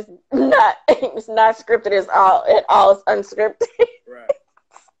natural, and it's not scripted. It's all it's unscripted. Right.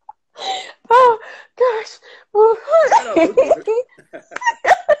 Oh gosh. Oh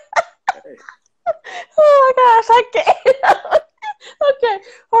my gosh, I can't. Okay,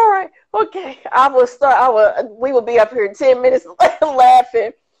 all right, okay. I will start. We will be up here in 10 minutes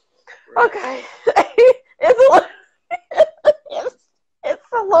laughing. Right. Okay, it's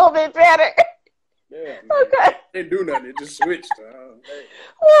a little bit better. Yeah. Man. Okay. It didn't do nothing. It just switched. Hey.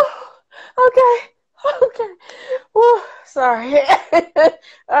 Okay. Woo, sorry.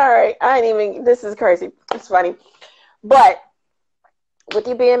 All right. This is crazy. It's funny. But with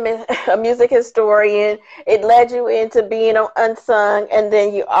you being a music historian, it led you into being on Unsung, and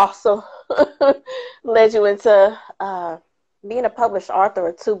then you also led you into being a published author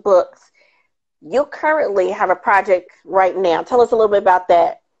of 2 books. You currently have a project right now. Tell us a little bit about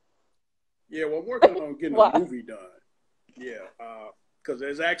that. Yeah, well, I'm working on getting a movie done. Yeah, because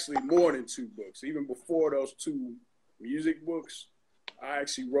there's actually more than 2 books. Even before those 2 music books, I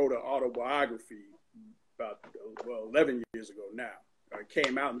actually wrote an autobiography about 11 years ago now. It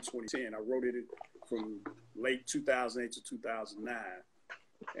came out in 2010. I wrote it from late 2008 to 2009.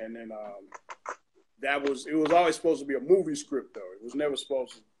 And then it was always supposed to be a movie script, though. It was never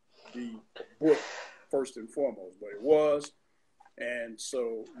supposed to be a book first and foremost, but it was. And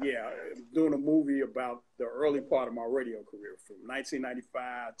so, yeah, I'm doing a movie about the early part of my radio career from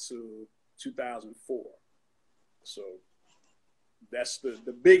 1995 to 2004. So that's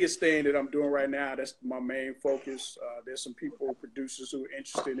the biggest thing that I'm doing right now. That's my main focus. There's some people, producers who are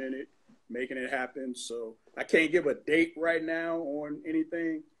interested in it, making it happen. So I can't give a date right now on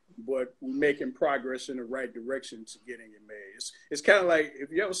anything, but we're making progress in the right direction to getting it made. It's kind of like if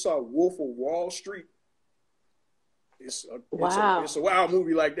you ever saw Wolf of Wall Street. It's a wild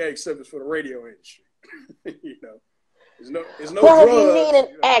movie like that, except it's for the radio industry. There's no well, drugs. If you need an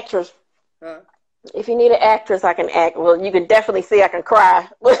actress, huh? If you need an actress, I can act. Well, you can definitely see I can cry.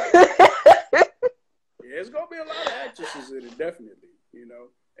 Yeah, it's gonna be a lot of actresses in it, definitely.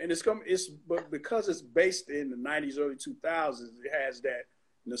 And but because it's based in the 90s, early 2000s, it has that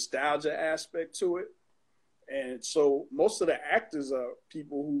nostalgia aspect to it. And so most of the actors are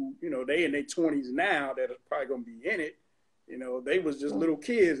people who, they in their 20s now that are probably going to be in it. They was just little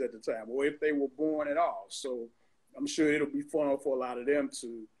kids at the time, or if they were born at all. So I'm sure it'll be fun for a lot of them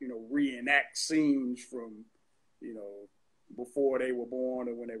to, reenact scenes from, before they were born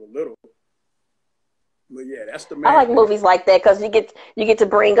or when they were little. But yeah, that's the main I like thing. movies like that because you get to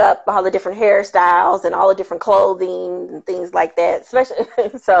bring up all the different hairstyles and all the different clothing and things like that. Especially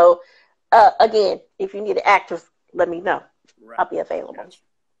so. Again, if you need an actress, let me know. Right. I'll be available. Gotcha.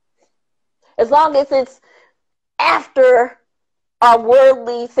 As long as it's after our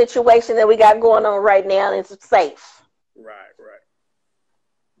worldly situation that we got going on right now, and it's safe. Right.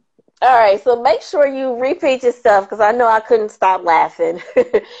 All right, so make sure you repeat your stuff because I know I couldn't stop laughing.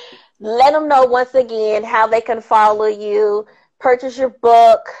 Let them know once again how they can follow you, purchase your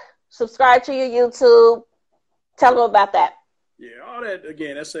book, subscribe to your YouTube. Tell them about that. Yeah, all that,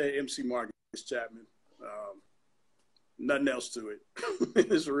 again, that's at MC Marcus Chapman. Nothing else to it.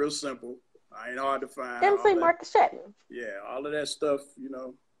 It's real simple. I ain't hard to find. MC Marcus Chapman. Yeah, all of that stuff, you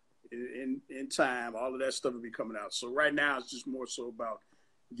know, in time, all of that stuff will be coming out. So right now, it's just more so about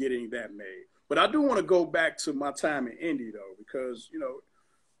getting that made. But I do want to go back to my time in Indy, though, because, you know,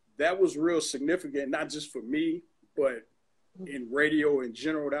 that was real significant, not just for me, but in radio in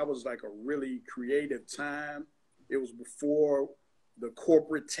general. That was like a really creative time. It was before the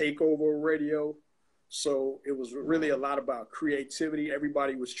corporate takeover of radio. So it was really a lot about creativity.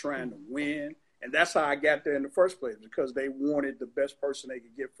 Everybody was trying to win. And that's how I got there in the first place, because they wanted the best person they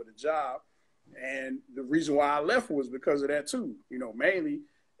could get for the job. And the reason why I left was because of that too. You know, mainly,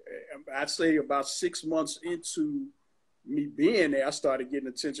 I'd say about 6 months into me being there, I started getting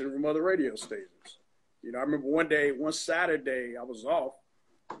attention from other radio stations. You know, I remember one Saturday, I was off,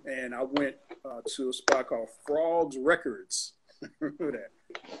 and I went to a spot called Frogs Records. Remember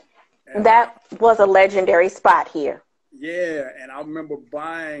that? And that was a legendary spot here. Yeah, and I remember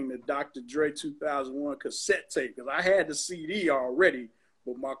buying the Dr. Dre 2001 cassette tape, because I had the CD already,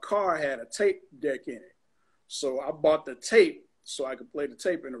 but my car had a tape deck in it. So I bought the tape so I could play the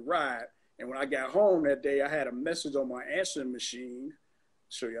tape in the ride. And when I got home that day, I had a message on my answering machine. I'll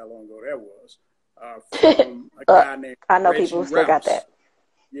show you how long ago that was. From a guy named I know Reggie people still got that.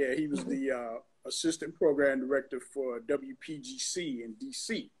 Yeah, he was the assistant program director for WPGC in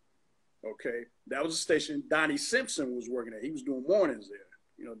DC. Okay, that was a station Donnie Simpson was working at. He was doing mornings there.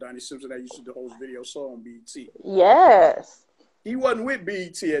 You know, Donnie Simpson, that used to host Video Soul on BET. Yes. He wasn't with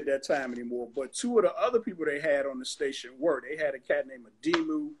BET at that time anymore, but two of the other people they had on the station were. They had a cat named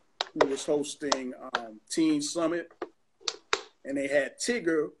Adimu, who was hosting Teen Summit, and they had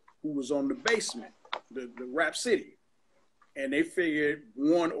Tigger, who was on The Basement, the Rap City. And they figured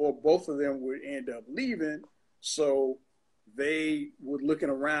one or both of them would end up leaving, so they were looking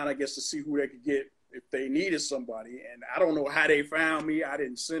around, I guess, to see who they could get if they needed somebody. And I don't know how they found me. I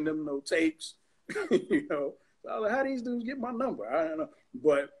didn't send them no tapes. You know, so I was like, how these dudes get my number? I don't know.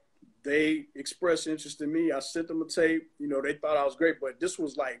 But they expressed interest in me. I sent them a tape. You know, they thought I was great. But this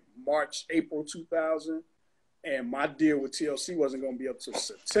was like March, April 2000. And my deal with TLC wasn't going to be up till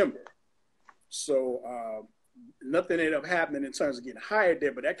September. So nothing ended up happening in terms of getting hired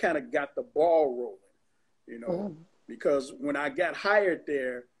there. But that kind of got the ball rolling, you know. Because when I got hired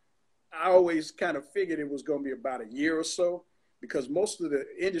there, I always kind of figured it was going to be about a year or so, because most of the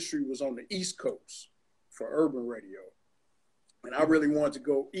industry was on the East Coast for urban radio. And I really wanted to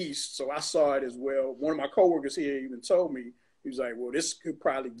go east, so I saw it as well. One of my coworkers here even told me, he was like, well, this could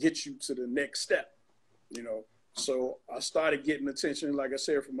probably get you to the next step, you know. So I started getting attention, like I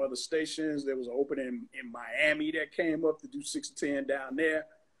said, from other stations. There was an opening in Miami that came up to do 6 to 10 down there.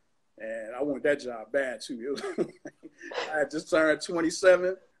 And I wanted that job bad too. It was I had just turned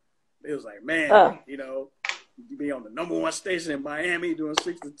 27. It was like, man, you know, you be on the #1 station in Miami doing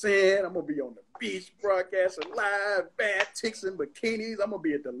 6 to 10. I'm gonna be on the beach broadcasting live, bad chicks in bikinis. I'm gonna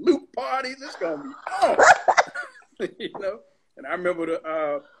be at the Luke parties. It's gonna be on. You know. And I remember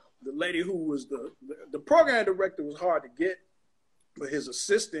the lady who was the program director was hard to get, but his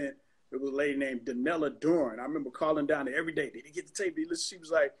assistant, it was a lady named Danella Doran. I remember calling down there every day. Did he get the tape? Did he listen? She was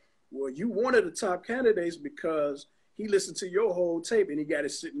like, well, you one of the top candidates because he listened to your whole tape and he got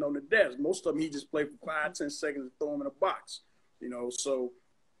it sitting on the desk. Most of them, he just played for 5-10 seconds and throw them in a box, you know. So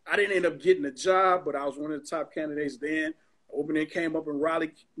I didn't end up getting a job, but I was one of the top candidates then. Opening came up in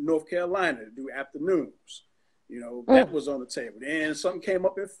Raleigh, North Carolina to do afternoons. You know, that was on the table. Then something came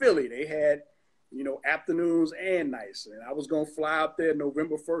up in Philly. They had, you know, afternoons and nights. And I was going to fly out there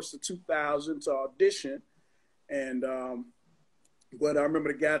November 1st of 2000 to audition. And, but I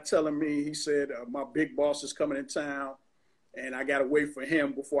remember the guy telling me, he said, my big boss is coming in town and I got to wait for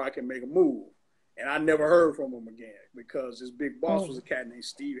him before I can make a move. And I never heard from him again because his big boss was a cat named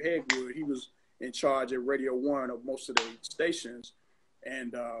Steve Hegwood. He was in charge at Radio 1 of most of the stations.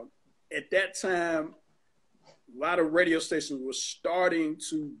 And at that time, a lot of radio stations were starting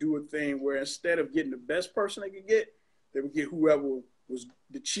to do a thing where instead of getting the best person they could get, they would get whoever was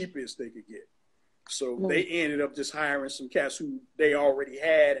the cheapest they could get. So they ended up just hiring some cats who they already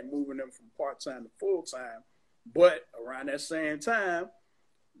had and moving them from part-time to full-time. But around that same time,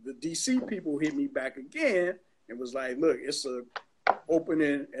 the DC people hit me back again and was like, look, it's a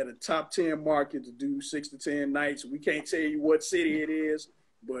opening at a top 10 market to do 6 to 10 nights. We can't tell you what city it is,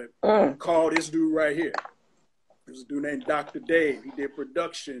 but call this dude right here. There's a dude named Dr. Dave. He did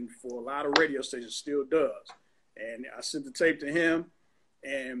production for a lot of radio stations, still does. And I sent the tape to him.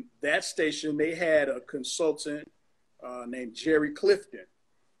 And that station, they had a consultant named Jerry Clifton.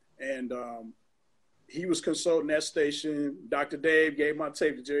 And he was consulting that station. Dr. Dave gave my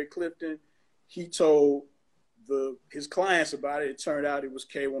tape to Jerry Clifton. He told his clients about it. It turned out it was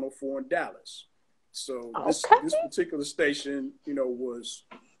K104 in Dallas. So this particular station, you know, was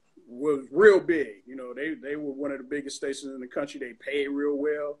real big. You know, they were one of the biggest stations in the country. They paid real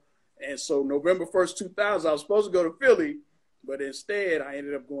well. And so November 1st, 2000, I was supposed to go to Philly, but instead I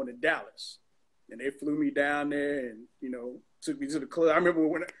ended up going to Dallas. And they flew me down there and, you know, took me to the club. I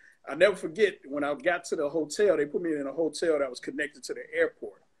remember I never forget when I got to the hotel, they put me in a hotel that was connected to the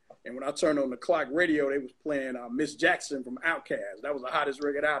airport. And when I turned on the clock radio, they was playing Miss Jackson from Outkast. That was the hottest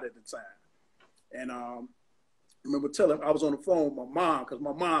record out at the time. And I remember I was on the phone with my mom, because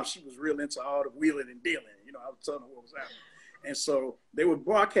my mom, she was real into all the wheeling and dealing. You know, I was telling her what was happening. And so they were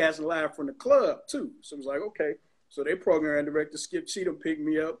broadcasting live from the club, too. So it was like, okay. So they program director, Skip Cheatham, picked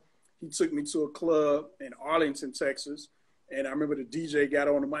me up. He took me to a club in Arlington, Texas. And I remember the DJ got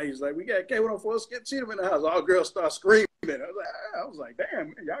on the mic. He's like, we got K104 Skip Cheatham in the house. All girls start screaming. I was like,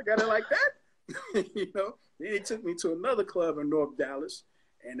 damn, y'all got it like that? You know? Then he took me to another club in North Dallas,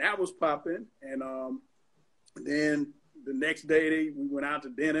 and that was popping. And then the next day, we went out to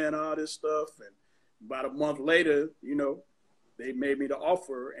dinner and all this stuff. And about a month later, you know, they made me the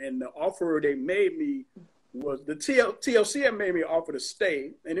offer. And the offer they made me was the TLC had made me an offer to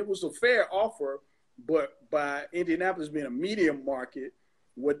stay. And it was a fair offer, but by Indianapolis being a medium market,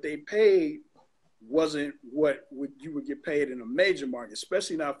 what they paid wasn't what you would get paid in a major market,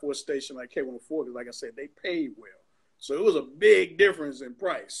 especially not for a station like K104, because like I said, they paid well. So it was a big difference in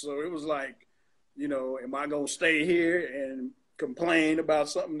price. So it was like, you know, am I going to stay here and complain about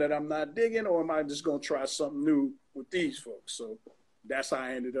something that I'm not digging, or am I just going to try something new with these folks? So that's how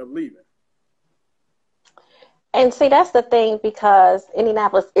I ended up leaving. And see, that's the thing, because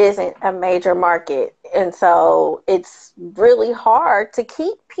Indianapolis isn't a major market. And so it's really hard to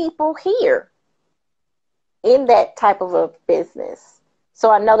keep people here in that type of a business. So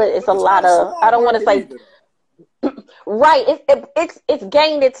I know that it's a lot of, I don't want to say, right, it's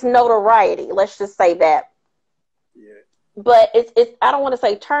gained its notoriety. Let's just say that. Yeah. But it's I don't want to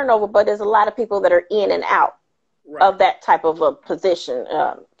say turnover, but there's a lot of people that are in and out of that type of a position.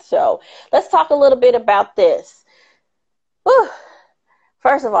 So let's talk a little bit about this. Whew.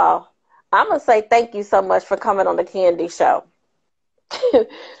 First of all, I'm going to say thank you so much for coming on the Candy Show.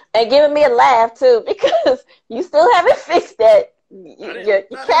 And giving me a laugh, too, because you still haven't fixed that. Your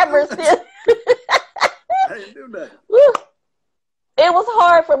camera still... I didn't do nothing. It was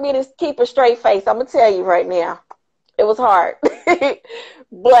hard for me to keep a straight face. I'm going to tell you right now. It was hard.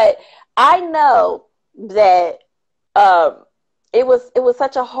 But I know that it was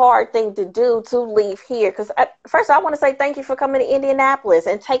such a hard thing to do to leave here. Because first, I want to say thank you for coming to Indianapolis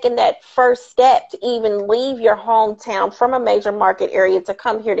and taking that first step to even leave your hometown from a major market area to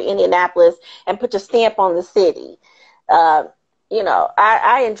come here to Indianapolis and put your stamp on the city. You know,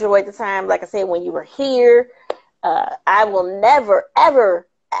 I enjoyed the time, like I said, when you were here. I will never, ever,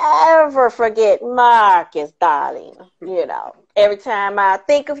 ever forget Marcus, darling. You know, every time I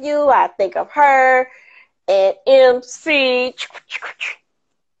think of you, I think of her. And MC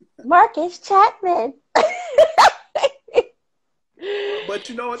Marcus Chapman. But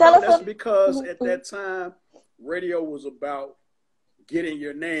you know what, that's because at that time, radio was about getting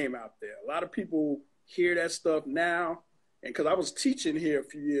your name out there. A lot of people hear that stuff now. And because I was teaching here a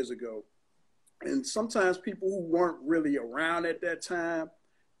few years ago, and sometimes people who weren't really around at that time,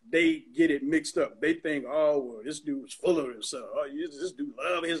 they get it mixed up. They think, oh, well, this dude was full of himself. Oh, this dude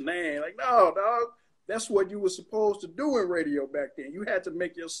love his name. Like, no, dog. That's what you were supposed to do in radio back then. You had to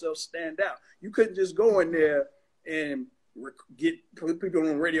make yourself stand out. You couldn't just go in there and get people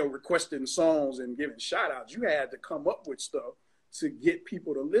on radio requesting songs and giving shout outs. You had to come up with stuff to get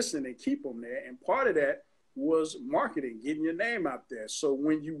people to listen and keep them there. And part of that was marketing, getting your name out there. So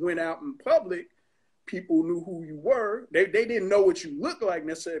when you went out in public, people knew who you were. They didn't know what you looked like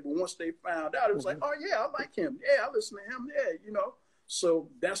necessarily, but once they found out, it was like, oh, yeah, I like him. Yeah, I listen to him. Yeah, you know. So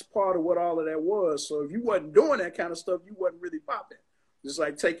that's part of what all of that was. So if you wasn't doing that kind of stuff, you wasn't really popping. Just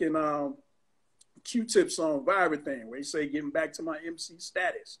like taking Q-Tip's on Vibrant thing, where he say, getting back to my MC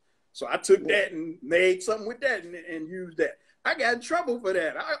status. So I took that and made something with that and used that. I got in trouble for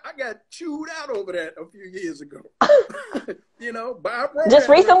that. I got chewed out over that a few years ago. You know, by a program. Just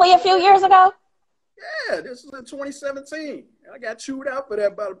recently, a few years ago? Yeah, this was in 2017. I got chewed out for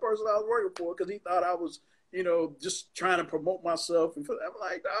that by the person I was working for because he thought I was, you know, just trying to promote myself. And I'm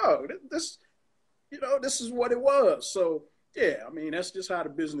like, oh, this, you know, this is what it was. So, yeah, I mean, that's just how the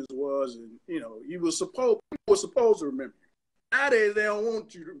business was. And, you know, people were supposed to remember you. Nowadays, they don't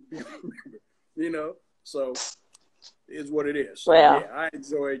want you to be remembered, you know. So, Is what it is. So Well, yeah, I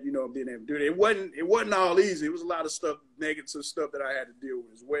enjoyed, being able to do it. It wasn't all easy. It was a lot of stuff, negative stuff that I had to deal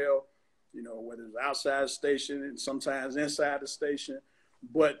with as well. Whether it's outside the station and sometimes inside the station.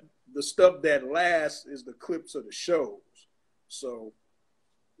 But the stuff that lasts is the clips of the shows. So,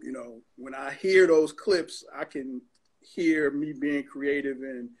 when I hear those clips, I can hear me being creative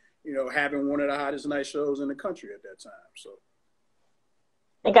and, having one of the hottest night shows in the country at that time. So.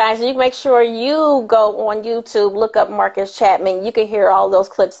 and guys, you make sure you go on YouTube, look up Marcus Chapman. You can hear all those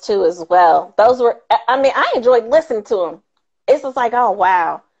clips too as well. Those were, I enjoyed listening to them. It's just like, oh,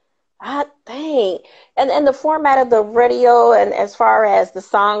 wow. I think. And the format of the radio and as far as the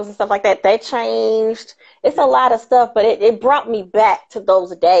songs and stuff like that, they changed. It's a lot of stuff, but it brought me back to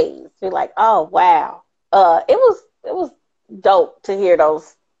those days. Be like, oh, wow. It was dope to hear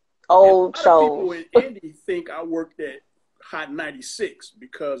those old shows. A lot of people in Indy think I worked at Hot 96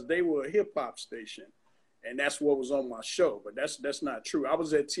 because they were a hip hop station, and that's what was on my show. But that's not true. I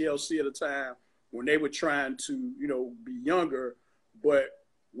was at TLC at the time when they were trying to be younger, but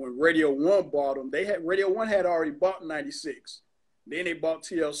when Radio 1 bought them, Radio 1 had already bought 96. Then they bought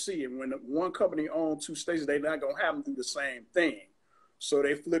TLC, and when one company owned two stations, they're not gonna have them do the same thing. So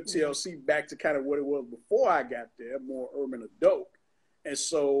they flipped TLC back to kind of what it was before I got there, more urban adult. And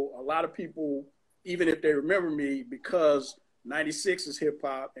so a lot of people, even if they remember me because 96 is hip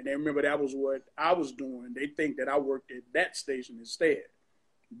hop and they remember that was what I was doing, they think that I worked at that station instead.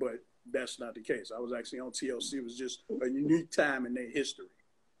 But that's not the case. I was actually on TLC. It was just a unique time in their history.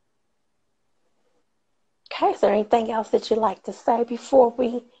 Okay, is there anything else that you'd like to say before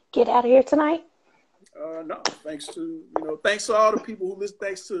we get out of here tonight? No, thanks to all the people who listen,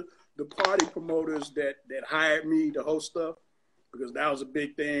 thanks to the party promoters that hired me to host stuff, because that was a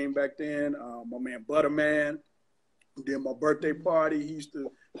big thing back then. My man Butterman did my birthday party. He used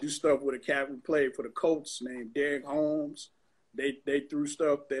to do stuff with a cat who played for the Colts named Derek Holmes. They threw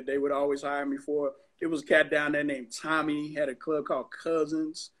stuff that they would always hire me for. It was a cat down there named Tommy. He had a club called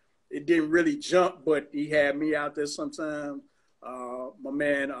Cousins. It didn't really jump, but he had me out there sometime. My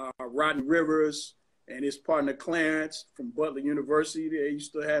man Rodney Rivers and his partner Clarence from Butler University, they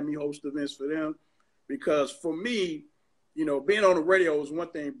used to have me host events for them. Because for me, being on the radio is one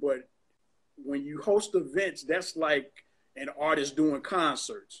thing, but when you host events, that's like an artist doing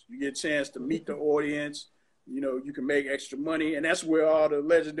concerts. You get a chance to meet the audience. You can make extra money, and that's where all the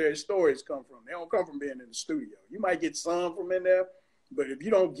legendary stories come from. They don't come from being in the studio. You might get some from in there, but if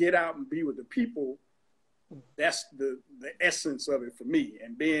you don't get out and be with the people, that's the essence of it for me.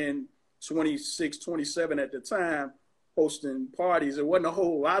 And being 26, 27 at the time, hosting parties, there wasn't a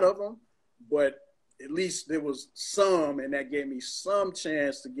whole lot of them, but at least there was some, and that gave me some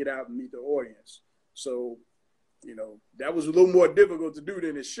chance to get out and meet the audience. So, that was a little more difficult to do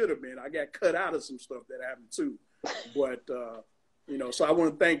than it should have been. I got cut out of some stuff that happened too. But, so I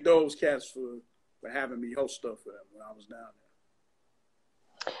want to thank those cats for having me host stuff for them when I was down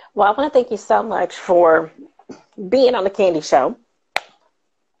there. Well, I want to thank you so much for being on the Candy Show.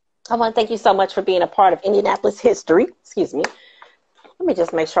 I want to thank you so much for being a part of Indianapolis history. Excuse me. Let me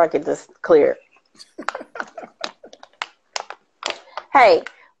just make sure I get this clear. Hey,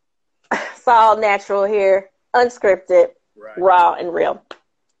 it's all natural here, unscripted, right, raw and real.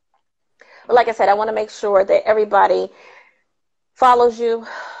 But like I said, I want to make sure that everybody follows you.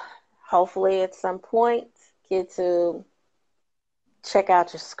 Hopefully at some point get to check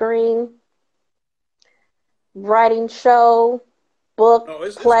out your screen, writing show, book,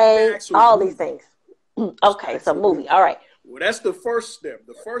 play, all these things. Okay, so movie. All right. Well, that's the first step.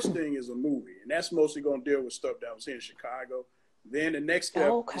 The first thing is a movie, and that's mostly going to deal with stuff that was here in Chicago. Then the next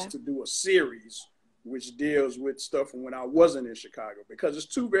step is to do a series, which deals with stuff from when I wasn't in Chicago, because it's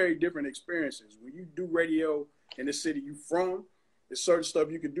two very different experiences. When you do radio in the city you from, there's certain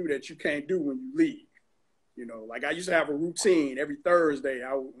stuff you can do that you can't do when you leave. Like I used to have a routine every Thursday.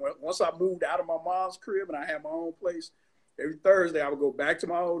 Once I moved out of my mom's crib and I had my own place, every Thursday I would go back to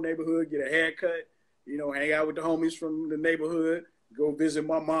my old neighborhood, get a haircut, hang out with the homies from the neighborhood, go visit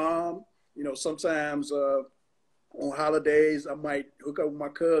my mom. Sometimes on holidays, I might hook up with my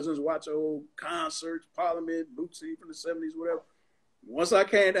cousins, watch old concerts, Parliament, Bootsy from the 70s, whatever. Once I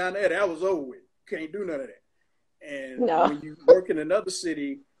came down there, that was over with. Can't do none of that. And when you work in another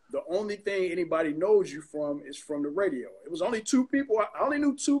city, the only thing anybody knows you from is from the radio. It was only two people. I only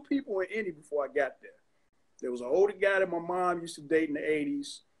knew two people in Indy before I got there. There was an older guy that my mom used to date in the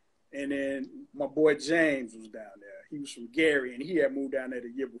 80s. And then my boy James was down there. He was from Gary, and he had moved down there the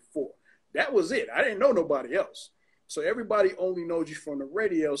year before. That was it. I didn't know nobody else. So everybody only knows you from the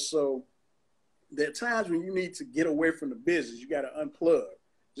radio. So there are times when you need to get away from the business. You got to unplug.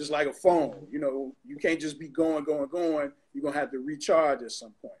 just like a phone. You know, you can't just be going. You're going to have to recharge at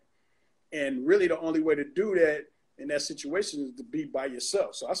some point. And really the only way to do that in that situation is to be by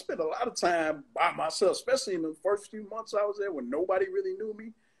yourself. So I spent a lot of time by myself, especially in the first few months I was there when nobody really knew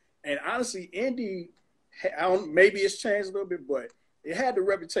me. And honestly, Indy, maybe it's changed a little bit, but it had the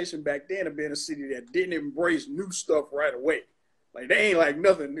reputation back then of being a city that didn't embrace new stuff right away. Like, they ain't like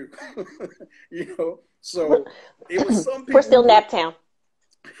nothing new, you know? So it was some people. We're still Naptown.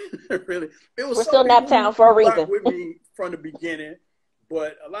 Really? It was We're still Naptown for a reason. With me from the beginning.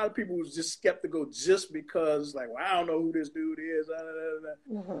 But a lot of people was just skeptical just because, like, well, I don't know who this dude is,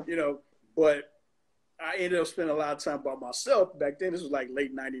 you know. But I ended up spending a lot of time by myself. Back then, this was like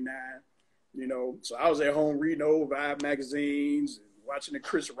late 99, you know. So I was at home reading old Vibe magazines and watching the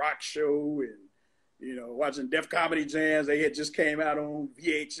Chris Rock show and, you know, watching Def Comedy Jams. They had just came out on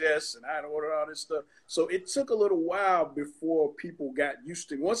VHS and I had ordered all this stuff. So it took a little while before people got used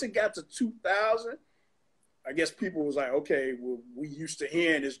to it. Once it got to 2000, I guess people was like, okay, well, we used to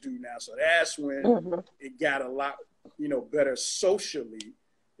hearing this dude now. So that's when it got a lot, you know, better socially.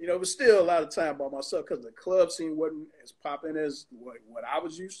 You know, but still a lot of time by myself because the club scene wasn't as popping as what I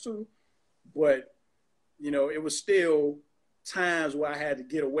was used to. But, you know, it was still times where I had to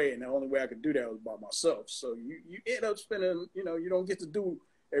get away, and the only way I could do that was by myself. So you end up spending, you know, you don't get to do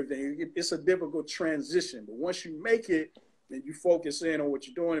everything. It's a difficult transition. But once you make it and you focus in on what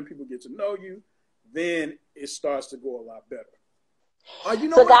you're doing and people get to know you, then it starts to go a lot better. You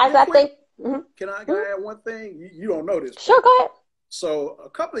know so, what, guys, I think. Can I add one thing? You don't know this. Sure, go ahead. So a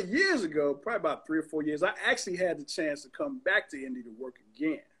couple of years ago, probably about 3 or 4 years, I actually had the chance to come back to Indy to work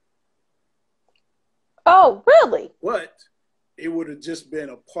again. Oh, really? But it would have just been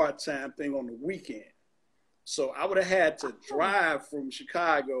a part-time thing on the weekend. So I would have had to drive from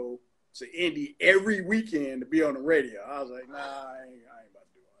Chicago to Indy every weekend to be on the radio. I was like, nah, I ain't about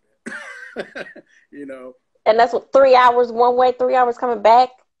to do all that. You know. And that's what, 3 hours one way, 3 hours coming back?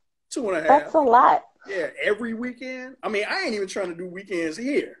 2.5. That's a lot. Yeah, every weekend. I mean, I ain't even trying to do weekends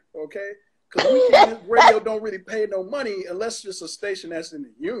here, okay? Because weekend radio don't really pay no money unless it's a station that's in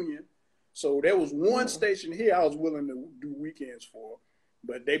the union. So there was one station here I was willing to do weekends for,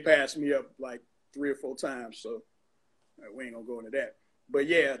 but they passed me up like 3 or 4 times, so we ain't gonna go into that. But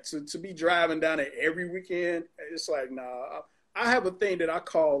yeah, to be driving down there every weekend, it's like, nah. I have a thing that I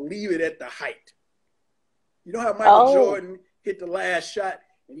call leave it at the height. You know how Michael Jordan hit the last shot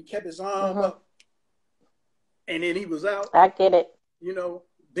and he kept his arm up and then he was out? I get it. You know,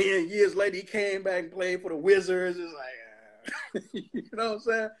 then years later he came back and played for the Wizards. It's like, you know what I'm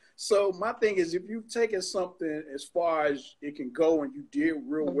saying? So my thing is, if you've taken something as far as it can go and you did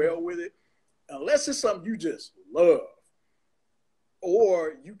real well with it, unless it's something you just love,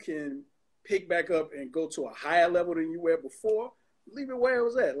 or you can pick back up and go to a higher level than you were before, leave it where it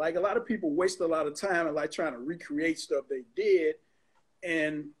was at. Like, a lot of people waste a lot of time and like trying to recreate stuff they did,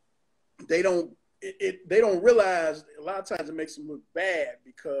 and they don't realize a lot of times it makes them look bad,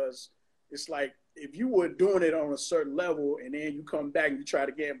 because it's like, if you were doing it on a certain level and then you come back and you try it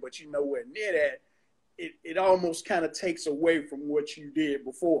again, but you're nowhere near that, it almost kind of takes away from what you did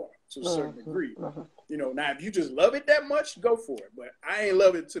before to a certain degree. You know, now if you just love it that much, go for it. But I ain't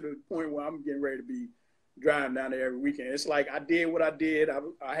love it to the point where I'm getting ready to be driving down there every weekend. It's like, I did what I did.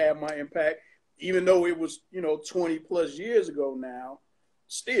 I had my impact, even though it was, you know, 20 plus years ago now.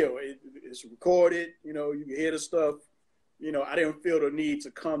 Still, it's recorded. You know, you can hear the stuff. You know, I didn't feel the need to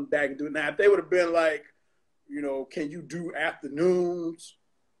come back and do it. Now, if they would have been like, you know, can you do afternoons,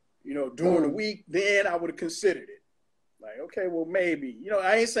 you know, during the week, then I would have considered it. Like, okay, well, maybe. You know,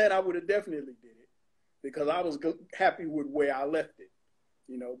 I ain't saying I would have definitely did it, because I was happy with where I left it,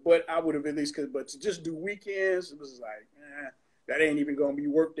 you know. But I would have at least, but to just do weekends, it was like, that ain't even going to be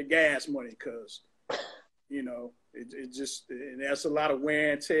worth the gas money, because, you know, it just, and that's a lot of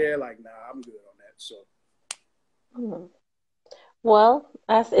wear and tear. Like, nah, I'm good on that, so. Well,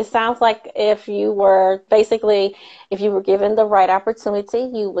 it sounds like if you were given the right opportunity,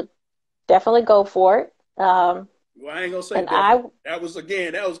 you would definitely go for it. Well, I ain't gonna say that. That was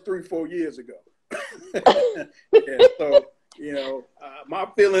 3-4 years ago. Yeah, so, you know, my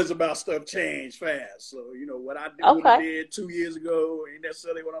feelings about stuff change fast. So, you know, what I did 2 years ago ain't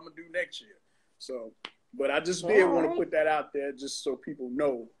necessarily what I'm gonna do next year. So, but I just did want to put that out there just so people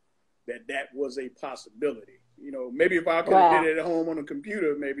know that was a possibility. You know, maybe if I could have did it at home on a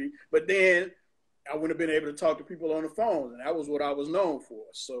computer, maybe, but then I wouldn't have been able to talk to people on the phone, and that was what I was known for.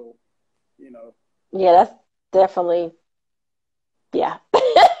 So, you know. Yeah, that's definitely, yeah.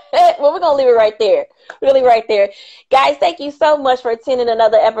 Well, we're going to leave it right there. Really right there. Guys, thank you so much for attending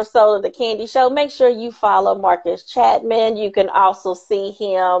another episode of The Candy Show. Make sure you follow Marcus Chapman. You can also see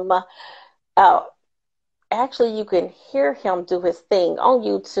him. Actually, you can hear him do his thing on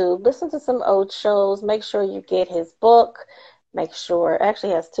YouTube. Listen to some old shows. Make sure you get his book. Make sure, actually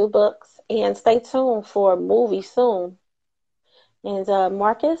he has 2 books. And stay tuned for a movie soon. And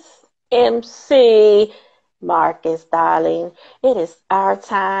Marcus, MC, Marcus, darling, it is our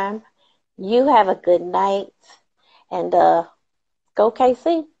time. You have a good night. And go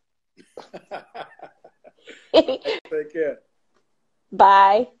KC. Take care.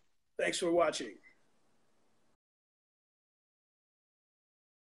 Bye. Thanks for watching.